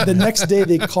 The next day,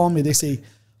 they call me. They say,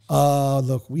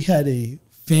 look, we had a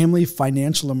family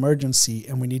financial emergency,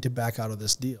 and we need to back out of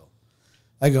this deal.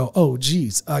 I go, oh,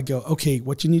 geez. I go, okay,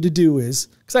 what you need to do is,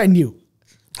 because I knew,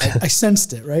 I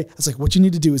sensed it, right? I was like, what you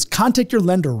need to do is contact your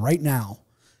lender right now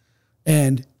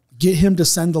and get him to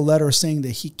send the letter saying that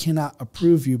he cannot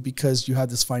approve you because you had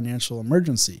this financial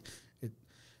emergency.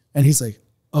 And he's like,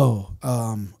 oh,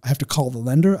 I have to call the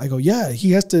lender? I go, yeah,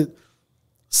 he has to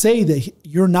say that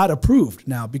you're not approved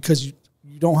now because you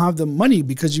don't have the money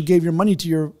because you gave your money to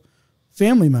your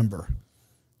family member.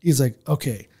 He's like,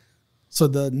 okay. So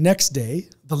the next day,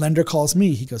 the lender calls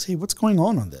me. He goes, hey, what's going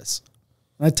on this?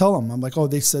 And I tell him, I'm like, oh,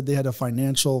 they said they had a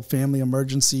financial family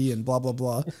emergency and blah, blah,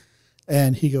 blah.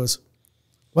 And he goes,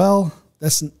 well,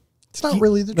 it's not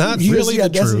really the truth. Not really the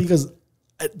truth. He goes,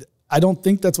 I don't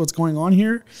think that's what's going on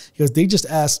here. He goes, they just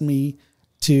asked me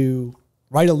to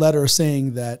write a letter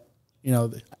saying that,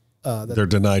 that they're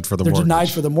denied for the mortgage. They're denied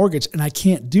for the mortgage, and I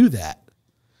can't do that.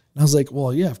 And I was like,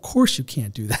 well, yeah, of course you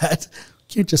can't do that. You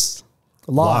can't just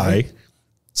lie.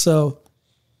 So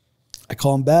I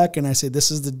call him back and I say,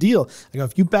 this is the deal. I go,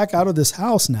 if you back out of this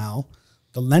house now,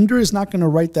 the lender is not going to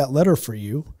write that letter for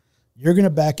you. You're going to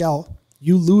back out.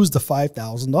 You lose the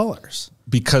 $5,000.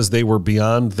 Because they were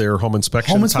beyond their home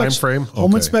inspection time frame? Okay.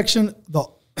 Home inspection.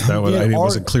 I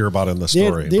wasn't clear about it in the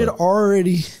story. They had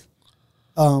already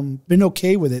been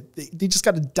okay with it. They just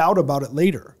got a doubt about it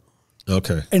later.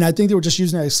 Okay. And I think they were just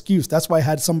using that excuse. That's why I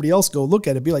had somebody else go look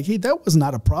at it, be like, hey, that was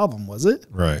not a problem, was it?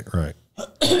 Right.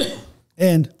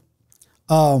 And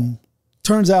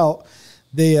turns out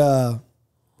they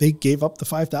gave up the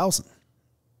 $5,000.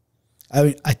 I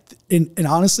mean, and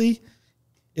honestly,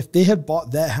 if they had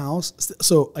bought that house,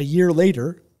 so a year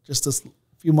later, just a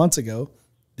few months ago,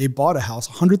 they bought a house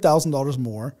 $100,000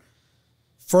 more,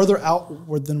 further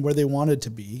outward than where they wanted to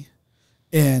be,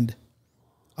 and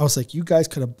I was like, you guys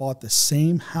could have bought the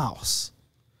same house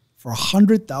for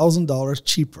 $100,000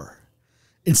 cheaper.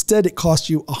 Instead, it cost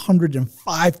you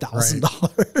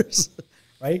 $105,000,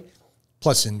 right?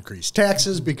 Plus increased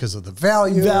taxes because of the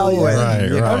value.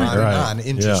 Right.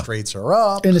 Interest rates are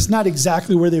up. And it's not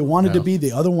exactly where they wanted to be.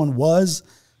 The other one was.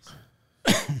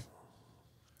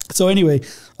 So anyway.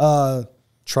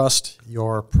 Trust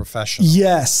your professional.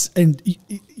 Yes. And,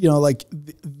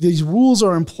 these rules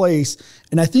are in place.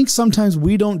 And I think sometimes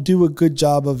we don't do a good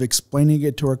job of explaining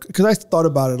it to our, because I thought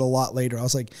about it a lot later. I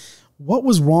was like, what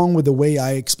was wrong with the way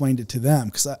I explained it to them?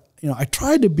 Because I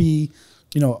tried to be,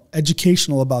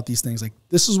 educational about these things. Like,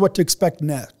 this is what to expect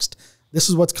next. This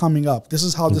is what's coming up. This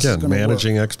is how this is going to work.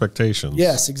 Managing expectations.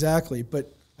 Yes, exactly.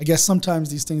 But I guess sometimes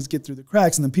these things get through the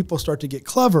cracks, and then people start to get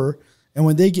clever. And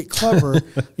when they get clever,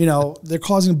 they're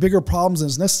causing bigger problems than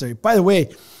is necessary. By the way,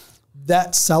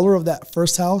 that seller of that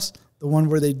first house, the one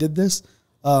where they did this,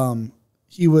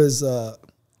 he was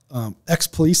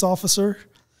ex-police officer.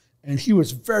 And he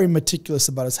was very meticulous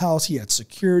about his house. He had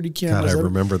security cameras. God, I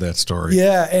remember that story.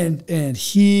 Yeah, and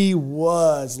he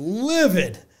was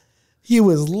livid. He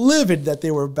was livid that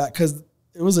they were back because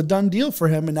it was a done deal for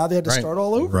him, and now they had to start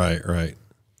all over. Right.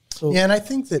 So, and I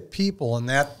think that people, and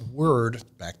that word,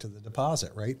 back to the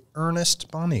deposit, right?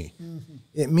 Earnest money. Mm-hmm.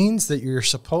 It means that you're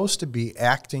supposed to be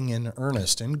acting in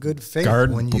earnest, in good faith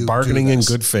when you bargaining do in this.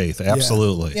 good faith.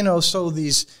 Absolutely. Yeah. So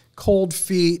these cold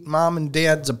feet, mom and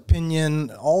dad's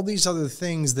opinion, all these other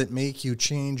things that make you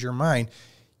change your mind,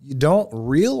 you don't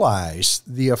realize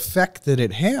the effect that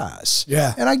it has.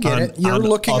 Yeah. And I get it. You're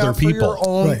looking out for your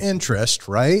own right. interest,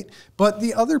 right? But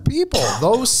the other people,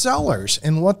 those sellers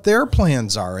and what their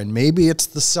plans are, and maybe it's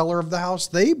the seller of the house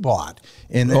they bought.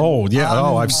 And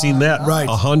I've seen that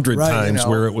 100 times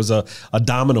where it was a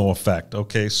domino effect.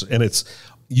 Okay. So, and it's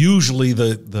usually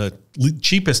the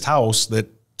cheapest house that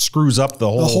screws up the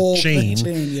whole chain,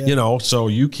 so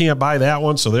you can't buy that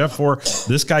one. So therefore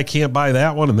this guy can't buy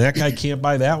that one, and that guy can't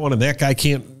buy that one, and that guy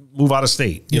can't move out of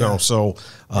state, so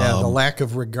The lack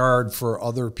of regard for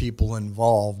other people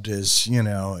involved is,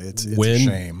 it's a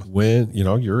shame. When,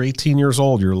 you're 18 years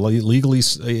old, you're legally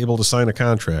able to sign a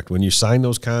contract. When you sign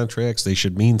those contracts, they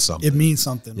should mean something. It means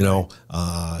something.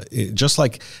 Just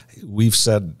like we've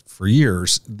said for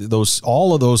years,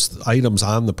 all of those items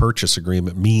on the purchase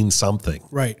agreement mean something.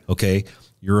 Right. Okay.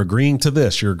 You're agreeing to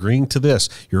this. You're agreeing to this.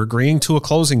 You're agreeing to a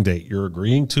closing date. You're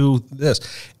agreeing to this.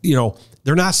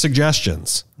 They're not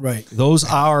suggestions. Right. Those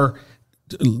are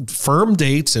firm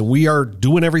dates, and we are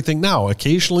doing everything now.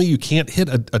 Occasionally you can't hit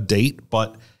a date,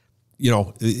 but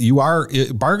you are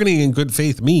bargaining in good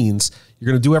faith means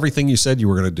you're going to do everything you said you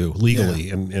were going to do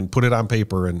legally and put it on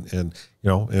paper. And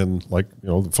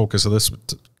the focus of this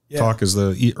talk is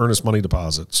the earnest money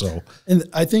deposit. So, and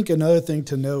I think another thing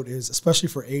to note is, especially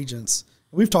for agents,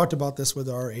 we've talked about this with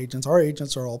our agents. Our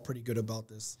agents are all pretty good about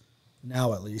this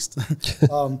now, at least.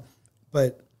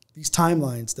 But these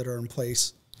timelines that are in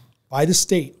place by the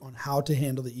state on how to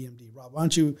handle the EMD. Rob, why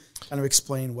don't you kind of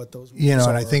explain what those rules are?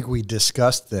 And I think we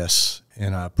discussed this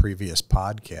in a previous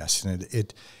podcast.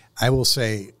 And I will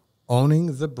say,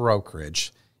 owning the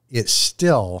brokerage, it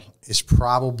still is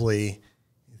probably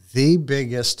the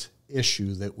biggest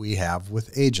issue that we have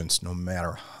with agents, no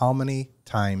matter how many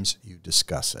times you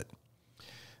discuss it.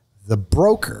 The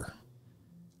broker,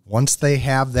 once they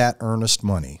have that earnest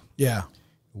money,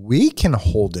 we can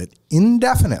hold it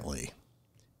indefinitely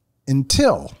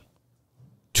until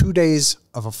 2 days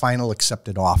of a final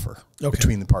accepted offer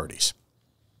between the parties.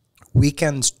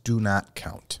 Weekends do not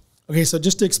count. Okay, so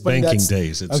just to explain banking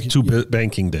days. It's two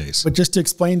banking days. But just to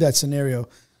explain that scenario,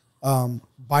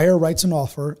 buyer writes an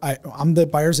offer. I'm the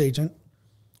buyer's agent.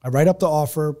 I write up the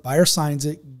offer. Buyer signs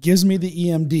it, gives me the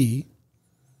EMD.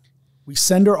 We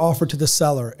send our offer to the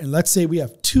seller, and let's say we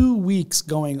have 2 weeks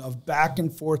going of back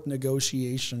and forth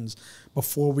negotiations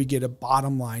before we get a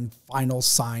bottom line final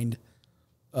signed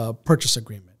purchase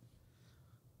agreement.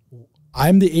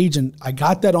 I'm the agent. I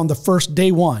got that on the first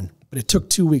day one, but it took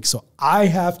 2 weeks. So I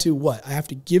have to what? I have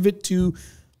to give it to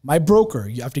my broker.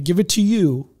 You have to give it to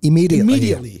you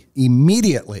immediately.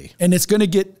 And it's going to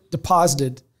get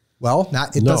deposited. Well,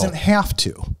 it doesn't have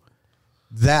to.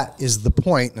 That is the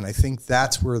point, and I think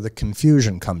that's where the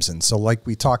confusion comes in. So like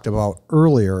we talked about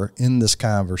earlier in this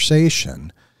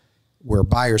conversation, where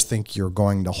buyers think you're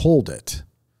going to hold it,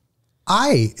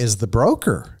 I, as the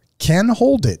broker, can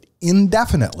hold it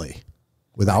indefinitely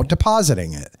without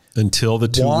depositing it. Until the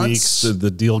 2 weeks,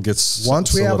 the deal gets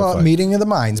Once we have a meeting of the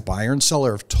minds, buyer and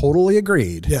seller have totally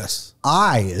agreed. Yes.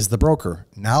 I, as the broker,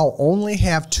 now only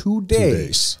have 2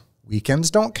 days.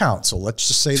 Weekends don't count. So let's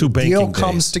just say the deal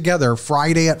comes together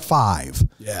Friday at 5.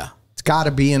 Yeah. It's got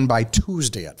to be in by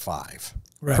Tuesday at 5.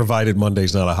 Right. Provided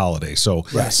Monday's not a holiday. So,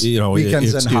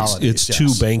 weekends and holidays. It's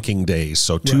 2 banking days.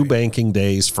 So 2 banking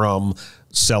days from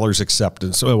seller's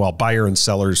acceptance. Well, buyer and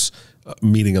seller's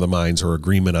meeting of the minds or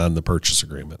agreement on the purchase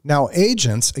agreement. Now,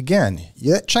 agents, again,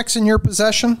 checks in your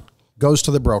possession, goes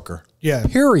to the broker. Yeah.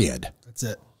 Period. That's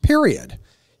it. Period.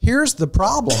 Here's the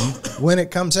problem when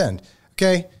it comes in.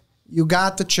 Okay. You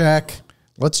got the check.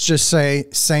 Let's just say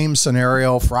same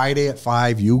scenario, Friday at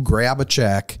 5, you grab a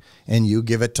check and you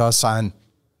give it to us on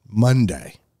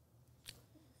Monday.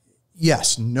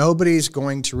 Yes, nobody's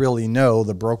going to really know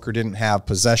the broker didn't have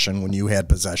possession when you had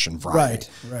possession Friday.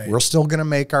 Right. We're still going to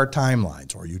make our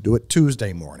timelines, or you do it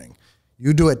Tuesday morning.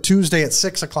 You do it Tuesday at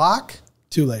 6 o'clock.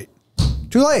 Too late.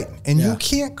 And you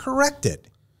can't correct it.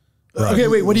 Right. Okay,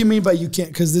 wait. What do you mean by you can't?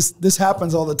 Because this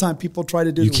happens all the time. People try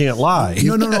to do. You can't lie.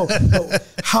 No.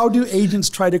 How do agents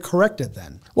try to correct it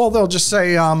then? Well, they'll just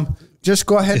say, just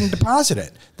go ahead and deposit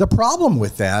it. The problem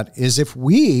with that is if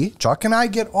Chuck and I,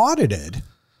 get audited,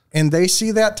 and they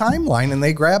see that timeline and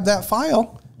they grab that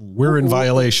file, we're in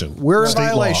violation. We're in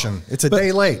violation. Law. It's a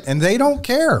day late, and they don't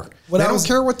care. They don't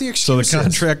care what the excuse is. So the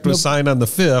contract was signed on the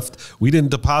 5th. We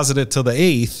didn't deposit it till the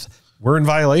 8th. We're in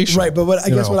violation. Right, but I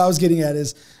guess what I was getting at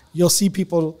is, you'll see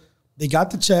people, they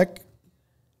got the check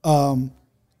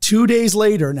 2 days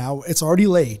later. Now it's already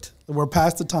late. We're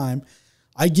past the time.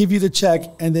 I give you the check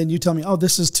and then you tell me, oh,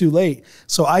 this is too late.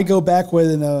 So I go back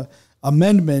with an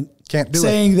amendment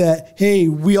saying that, hey,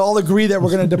 we all agree that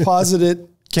we're going to deposit it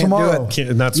tomorrow.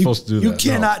 Not supposed to do that.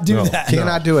 You cannot do that.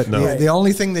 Cannot do it. No. The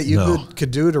only thing that you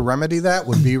could do to remedy that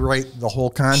would be write the whole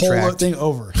contract. Whole thing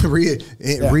over.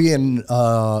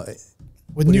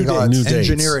 With new dates.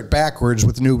 Engineer it backwards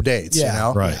with new dates.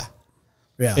 Yeah. Right.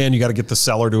 Yeah. And you got to get the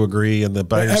seller to agree and the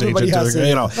buyer's agent to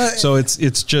agree. So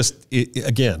it's just,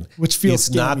 again, which feels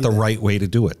it's not the right way to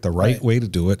do it. The right way to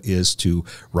do it is to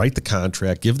write the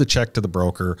contract, give the check to the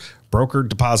broker. Broker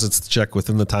deposits the check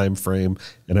within the time frame,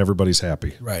 and everybody's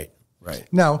happy. Right.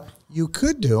 Now, you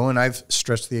could do, and I've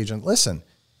stressed to the agent, listen,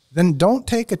 then don't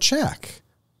take a check.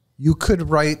 You could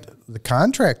write the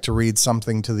contract to read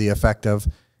something to the effect of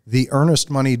the earnest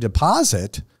money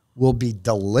deposit will be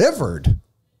delivered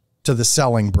to the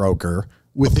selling broker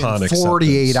within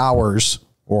 48 hours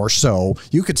or so.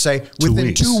 You could say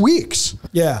within 2 weeks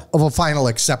of a final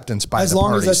acceptance by the parties. As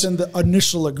long as that's in the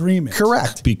initial agreement.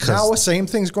 Correct. Because now the same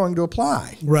thing's going to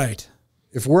apply. Right.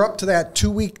 If we're up to that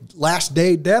 2-week last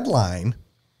day deadline,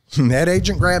 that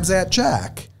agent grabs that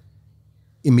check,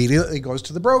 immediately goes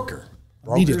to the broker.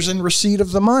 Broker's in receipt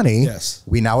of the money. Yes.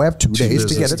 We now have 2 days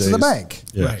to get it to the bank.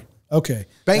 Yeah. Right. Okay.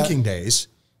 Banking days.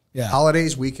 Yeah.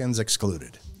 Holidays, weekends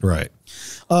excluded. Right.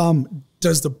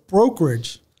 Does the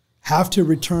brokerage have to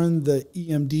return the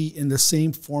EMD in the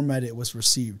same format it was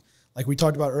received? Like we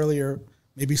talked about earlier,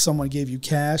 maybe someone gave you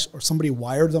cash or somebody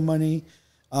wired the money.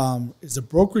 Is the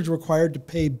brokerage required to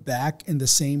pay back in the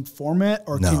same format?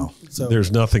 Or No.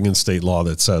 There's nothing in state law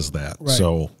that says that. Right.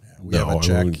 So We have a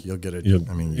check. You'll get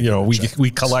it. We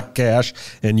collect cash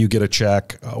and you get a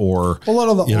check, or a lot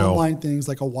of the online things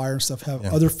like a wire and stuff have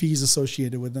other fees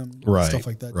associated with them, stuff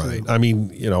like that. Right. Too. I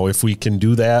mean, if we can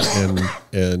do that and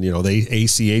they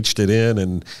ACH'd it in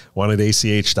and want it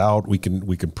ACH'd out, we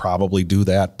can probably do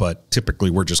that. But typically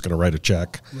we're just going to write a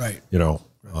check, right?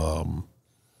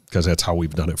 Because that's how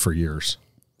we've done it for years.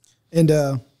 And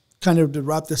kind of to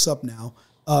wrap this up now,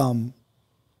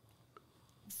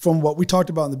 from what we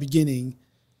talked about in the beginning,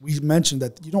 we mentioned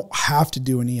that you don't have to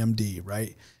do an EMD,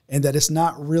 right? And that it's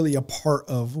not really a part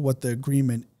of what the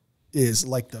agreement is,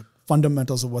 like the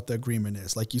fundamentals of what the agreement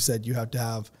is. Like you said, you have to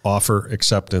have offer,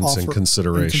 acceptance, and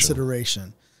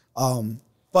consideration.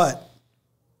 But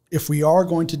if we are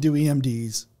going to do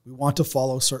EMDs, we want to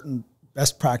follow certain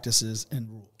best practices and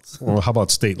rules. Well, how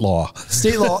about state law?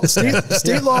 State law. It's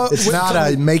not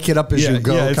a make it up as you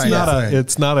go kind of thing.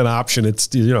 It's not an option. It's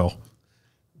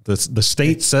the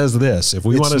state says this. If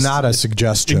we want to, it's not a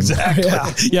suggestion.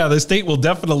 Exactly. Yeah, the state will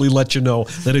definitely let you know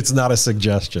that it's not a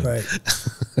suggestion.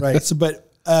 Right. So, but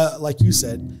like you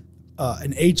said,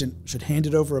 an agent should hand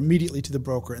it over immediately to the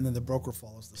broker, and then the broker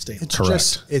follows the state.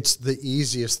 It's the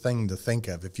easiest thing to think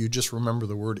of. If you just remember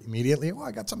the word immediately,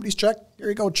 I got somebody's check. Here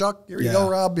you go, Chuck. Here you go,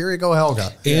 Rob. Here you go,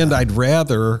 Helga. And I'd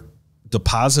rather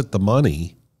deposit the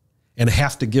money and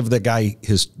have to give the guy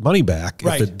his money back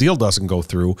if the deal doesn't go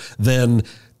through than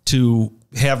to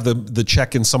have the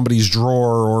check in somebody's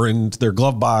drawer or in their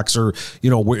glove box or,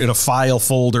 in a file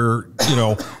folder.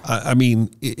 I mean,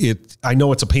 I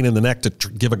know it's a pain in the neck to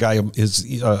give a guy his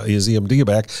EMD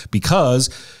back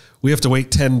because we have to wait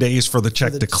 10 days for the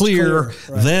check to clear.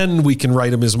 Right. Then we can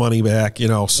write him his money back,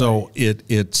 so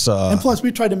it's. And plus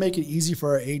we try to make it easy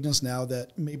for our agents now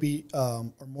that maybe are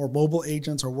more mobile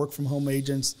agents or work from home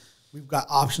agents. We've got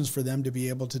options for them to be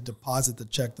able to deposit the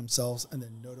check themselves and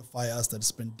then notify us that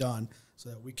it's been done so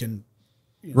that we can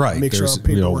make sure our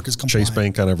paperwork is compliant. Chase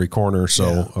Bank on every corner,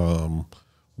 so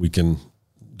we can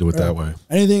do it that way.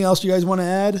 Anything else you guys want to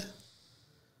add?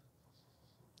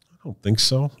 I don't think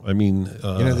so. I mean,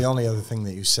 the only other thing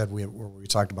that you said where we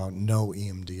talked about no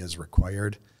EMD is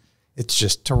required, it's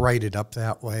just to write it up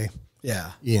that way.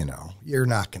 Yeah. You're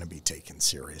not going to be taken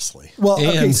seriously. Well,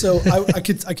 okay, so I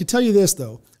could tell you this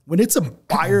though. When it's a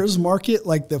buyer's market,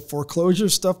 like the foreclosure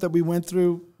stuff that we went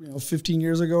through, 15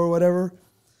 years ago or whatever,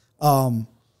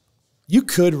 you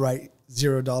could write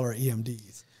 $0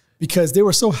 EMDs because they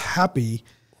were so happy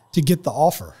to get the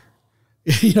offer.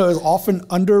 It's often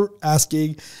under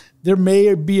asking. There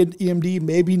may be an EMD,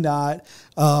 maybe not.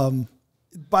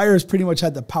 Buyers pretty much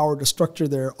had the power to structure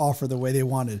their offer the way they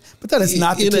wanted, but that is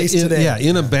not the case today. Yeah,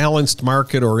 in a balanced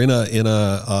market or in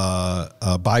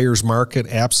a buyer's market,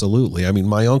 absolutely. I mean,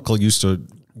 my uncle used to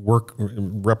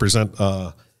represent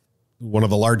one of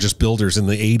the largest builders in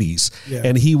the 80s,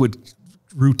 and he would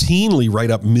routinely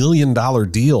write up $1 million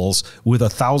deals with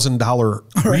 $1,000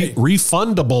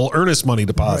 refundable earnest money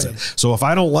deposit. Right. So if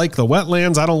I don't like the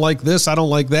wetlands, I don't like this, I don't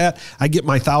like that, I get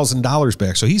my $1,000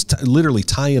 back. So he's literally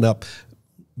tying up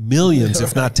millions,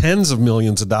 if not tens of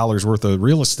millions of dollars worth of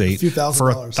real estate for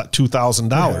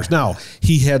 $2,000. Now,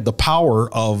 he had the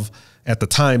power of, at the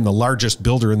time, the largest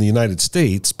builder in the United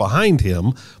States behind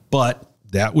him, but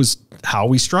that was how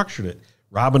we structured it.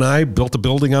 Rob and I built a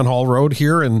building on Hall Road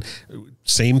here, and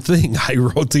same thing. I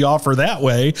wrote the offer that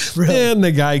way, and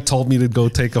the guy told me to go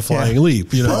take a flying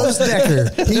leap. Decker,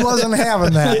 he wasn't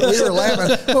having that. We were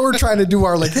laughing, but we're trying to do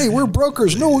our hey, we're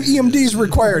brokers, no EMDs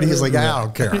required. He's like, I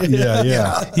don't care.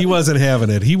 Yeah. He wasn't having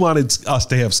it. He wanted us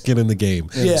to have skin in the game.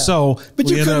 Yeah. So, but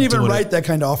you couldn't even write that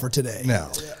kind of offer today.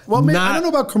 No. Yeah. Well, maybe, I don't know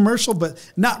about commercial,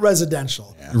 but not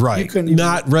residential. Yeah. Right.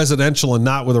 Not residential, and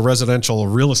not with a residential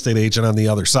real estate agent on the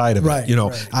other side of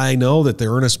it. I know that the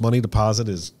earnest money deposit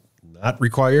is not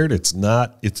required.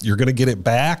 You're going to get it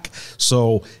back.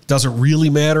 So it doesn't really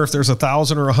matter if there's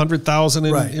 1,000 or 100,000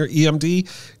 in your EMD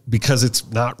because it's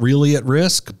not really at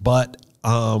risk. But,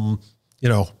 you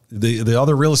know, the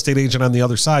other real estate agent on the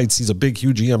other side sees a big,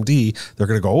 huge EMD. They're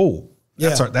going to go, oh,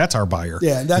 that's our buyer.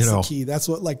 Yeah, and that's the key. That's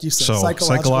what, like you said, so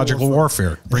psychological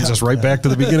warfare brings us right back to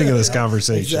the beginning of this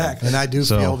conversation. Exactly. And I do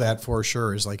feel that for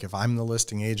sure is like if I'm the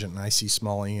listing agent and I see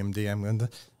small EMD, I'm going to,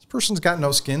 this person's got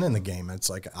no skin in the game.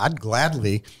 It's like I'd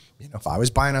gladly, you know, if I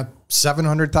was buying a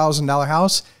 $700,000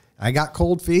 house, I got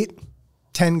cold feet,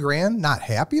 10 grand, not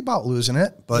happy about losing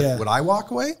it, but would I walk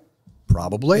away?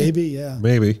 Probably.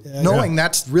 Maybe. Knowing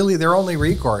that's really their only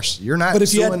recourse. You're not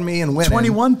suing me and winning.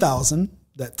 21,000.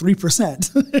 That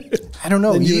 3%. I don't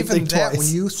know. Even that, when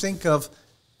you think of,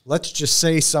 let's just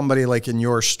say somebody like in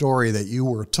your story that you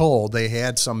were told they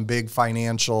had some big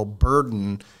financial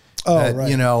burden.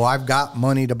 You know, I've got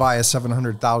money to buy a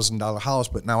 $700,000 house,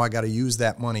 but now I got to use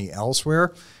that money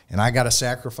elsewhere, and I got to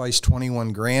sacrifice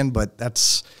 21 grand. But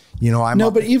that's, you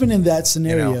know, but even in that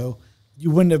scenario,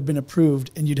 you wouldn't have been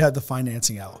approved, and you'd have the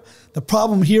financing out. The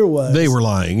problem here was they were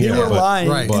lying. They were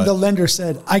lying, and the lender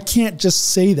said, "I can't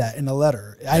just say that in a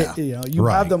letter. You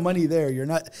have the money there. You're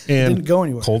not. It didn't go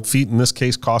anywhere." Cold feet in this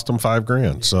case cost them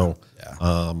 $5,000. So,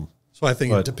 so I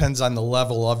think it depends on the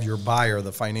level of your buyer,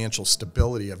 the financial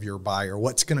stability of your buyer.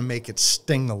 What's going to make it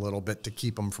sting a little bit to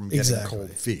keep them from getting cold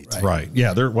feet? Right.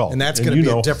 Yeah. And that's going to be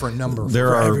a different number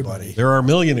for everybody. There are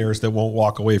millionaires that won't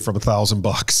walk away from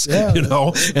 $1,000. Yeah, you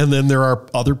know, and then there are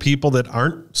other people that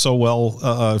aren't so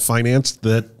well financed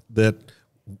that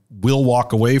will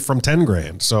walk away from 10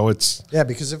 grand. So it's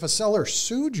because if a seller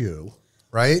sued you,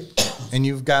 right, and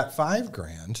you've got $5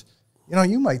 grand. You know,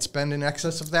 you might spend in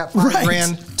excess of that $5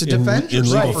 grand to defend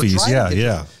yourself. In legal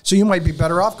fees, So you might be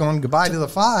better off going goodbye to the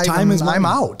 $5 time is money. I'm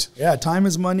out. Yeah, time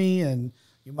is money, and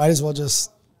you might as well just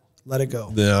let it go.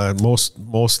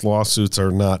 Most lawsuits are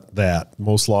not that.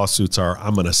 Most lawsuits are,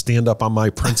 I'm going to stand up on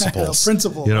my principles.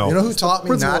 You know who taught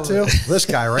me not to? This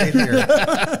guy right here.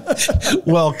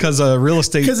 Well, because a real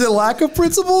estate... Because of lack of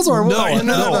principles? Or No.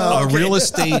 A real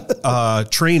estate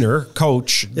trainer,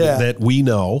 coach that we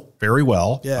know very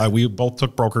well. Yeah. We both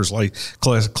took brokers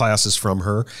classes from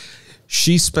her.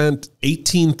 She spent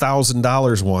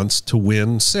 $18,000 once to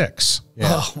win 6. Yeah.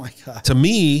 Oh, my God. To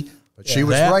me... She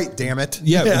was right, damn it.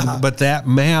 Yeah, but that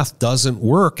math doesn't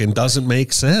work and doesn't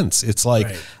make sense. It's like,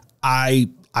 I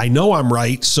know I'm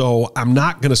right, so I'm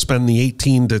not going to spend the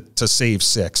 18 to save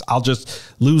 6. I'll just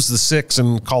lose the 6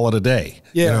 and call it a day.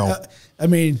 Yeah, you know? I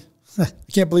mean, I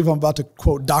can't believe I'm about to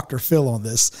quote Dr. Phil on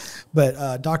this,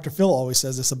 but Dr. Phil always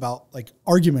says this about like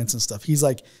arguments and stuff. He's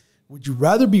like, would you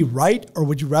rather be right or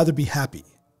would you rather be happy?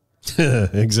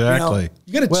 Exactly.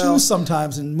 You got to choose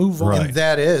sometimes and move on. And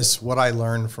that is what I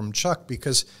learned from Chuck,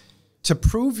 because to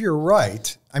prove you're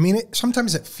right, I mean,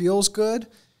 sometimes it feels good,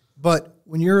 but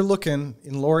when you're looking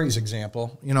in Lori's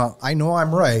example, you know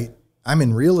I'm right. I'm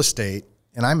in real estate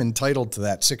and I'm entitled to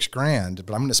that $6 grand,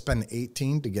 but I'm going to spend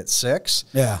 18 to get 6.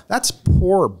 Yeah. That's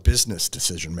poor business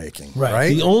decision making.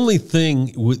 Right. The only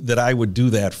thing that I would do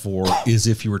that for is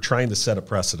if you were trying to set a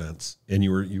precedence and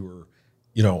you were,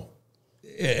 you know,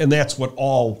 and that's what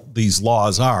all these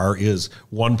laws are, is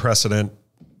one precedent,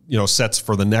 you know, sets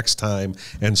for the next time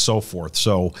and so forth.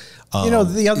 So,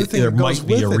 the other thing there that goes might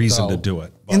be a with it, reason though, to do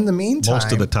it. In the meantime,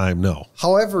 most of the time, no.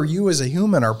 However, you as a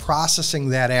human are processing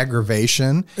that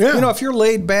aggravation. Yeah. You know, if you're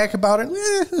laid back about it,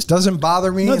 this doesn't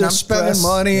bother me. And I'm spending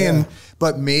money,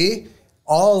 but me,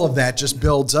 all of that just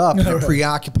builds up and it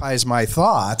preoccupies my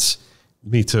thoughts.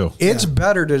 Me too. It's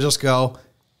better to just go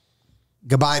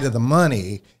goodbye to the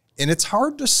money. And it's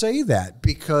hard to say that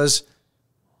because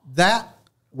that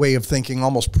way of thinking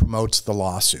almost promotes the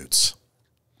lawsuits.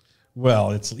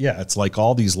 Well, it's like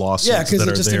all these lawsuits. Yeah, because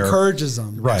it just encourages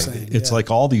them. Right. It's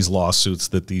like all these lawsuits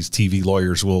that these TV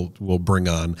lawyers will bring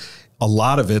on. A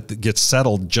lot of it gets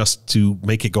settled just to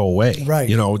make it go away. Right.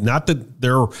 You know, not that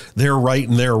they're right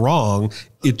and they're wrong.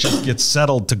 It just gets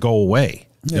settled to go away.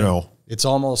 Yeah. You know. It's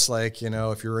almost like,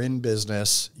 if you're in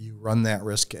business, you run that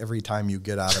risk every time you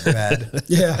get out of bed.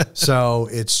 Yeah. So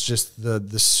it's just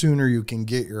the sooner you can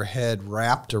get your head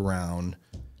wrapped around,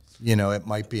 it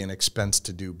might be an expense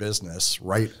to do business,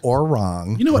 right or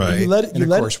wrong. You know what? Right. Of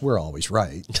course, we're always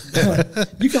right.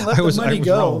 You can let the money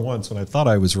go. I was wrong once when I thought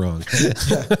I was wrong.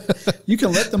 You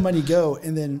can let the money go,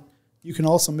 and then you can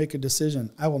also make a decision.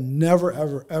 I will never,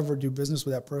 ever, ever do business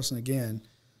with that person again.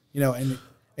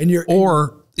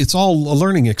 It's all a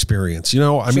learning experience.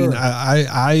 I mean,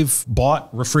 I've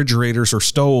bought refrigerators or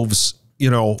stoves,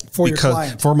 For your because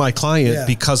client. for my client Yeah.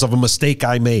 because of a mistake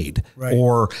I made, Right.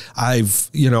 or I've,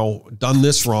 done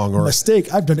this wrong, or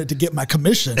Mistake. I've done it to get my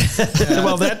commission.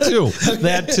 well, that too.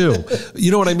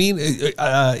 You know what I mean?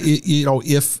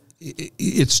 If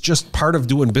it's just part of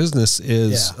doing business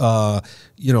is,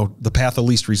 the path of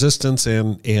least resistance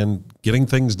and getting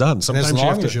things done. And Sometimes as long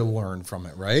you have as you learn from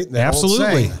it, right? That Absolutely.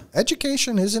 old saying,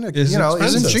 education isn't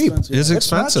expensive. cheap. Is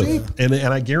It's not expensive. cheap.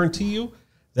 And I guarantee you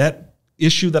that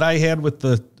issue that I had with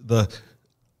the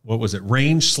what was it,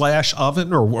 range /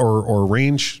 oven or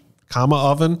range,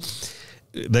 oven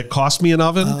that cost me an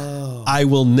oven. I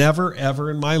will never, ever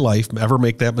in my life ever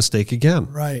make that mistake again.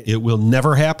 Right. It will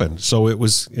never happen. So it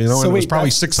was, and it was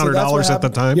probably $600 at the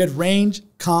time. You had range,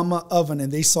 oven,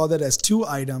 and they saw that as 2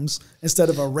 items instead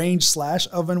of a range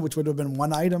 / oven, which would have been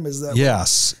 1 item. Is that?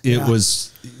 Yes, it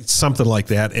was something like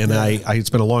that. And I it's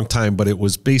been a long time, but it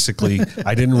was basically,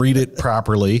 I didn't read it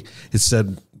properly. It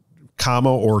said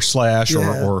comma or /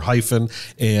 or hyphen.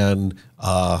 And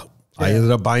I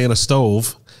ended up buying a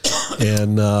stove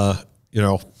and,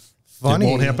 Funny. it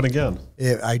won't happen again.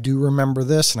 I do remember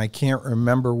this, and I can't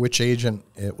remember which agent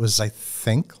it was, I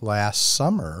think last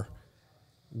summer,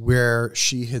 where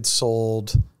she had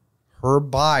sold her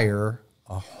buyer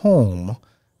a home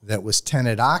that was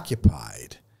tenant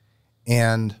occupied.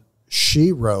 And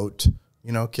she wrote,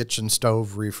 kitchen,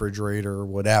 stove, refrigerator,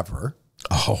 whatever.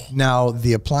 Oh. Now,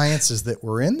 the appliances that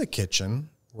were in the kitchen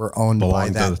were owned by Belonged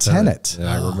to that the tenant.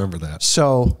 Yeah, I remember that.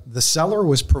 So the seller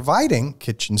was providing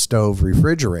kitchen, stove,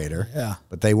 refrigerator,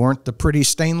 but they weren't the pretty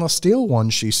stainless steel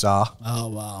ones she saw. Oh,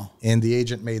 wow. And the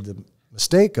agent made the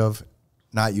mistake of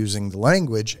not using the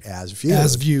language as viewed.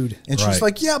 As viewed. And she's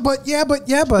like, yeah, but.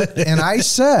 And I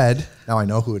said, now I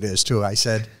know who it is too. I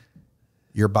said,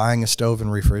 you're buying a stove and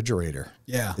refrigerator.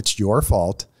 Yeah. It's your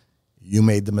fault. You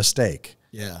made the mistake.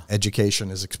 Yeah.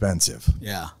 Education is expensive.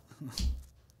 Yeah.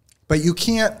 But you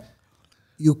can't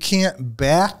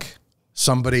back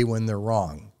somebody when they're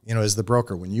wrong. As the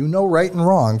broker, when you know right and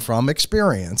wrong from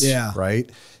experience,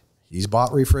 right? He's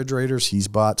bought refrigerators, he's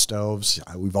bought stoves.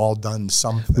 We've all done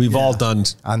something. We've all done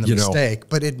on the mistake,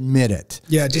 but admit it.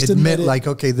 Yeah, just admit it. Like,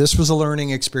 okay, this was a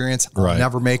learning experience. I'll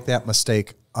never make that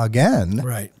mistake again.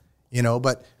 Right.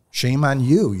 But shame on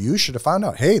you. You should have found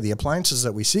out, hey, the appliances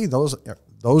that we see, those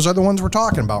are the ones we're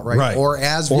talking about, right? Or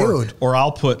as viewed. Or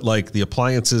I'll put like the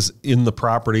appliances in the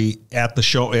property at the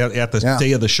show at the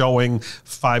day of the showing,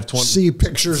 5/20. See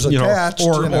pictures attached.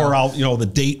 Or I'll the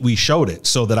date we showed it,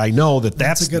 so that I know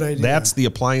that's a good idea. That's the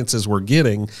appliances we're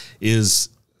getting is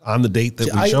on the date that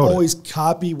we showed I always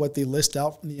copy what they list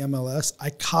out from the MLS.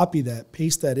 I copy that,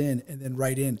 paste that in, and then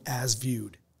write in as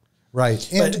viewed. Right.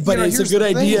 But it's a good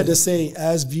idea to say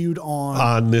as viewed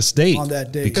on this date. On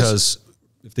that date. Because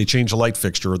if they change a light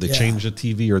fixture or they change a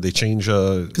TV or they change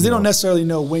a... Because they don't necessarily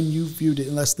know when you viewed it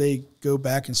unless they go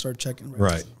back and start checking.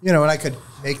 Right. And I could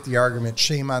make the argument,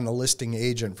 shame on the listing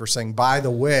agent for saying, by the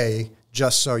way,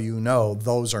 just so you know,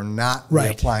 those are not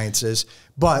the appliances.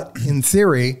 But in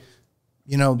theory,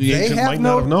 the they agent might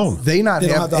not have known. They don't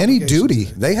have any duty.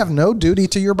 They have no duty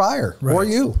to your buyer or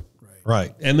you.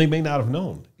 Right. And they may not have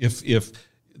known if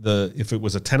it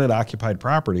was a tenant occupied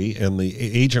property and the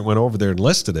agent went over there and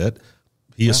listed it.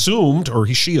 He assumed, or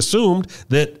she assumed,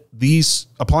 that these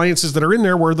appliances that are in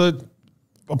there were the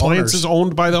appliances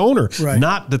owned by the owner. Right.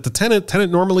 Not that the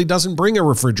tenant normally doesn't bring a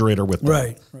refrigerator with them.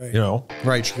 Right.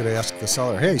 Right. You could ask the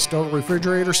seller, hey, stove,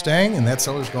 refrigerator staying? And that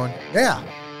seller's going, yeah.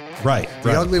 Right.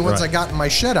 The ugly ones I got in my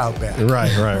shed out back.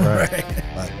 Right.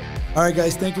 But, all right,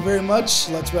 guys, thank you very much.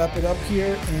 Let's wrap it up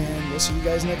here, and we'll see you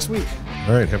guys next week.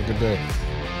 All right. Have a good day.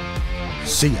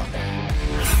 see ya.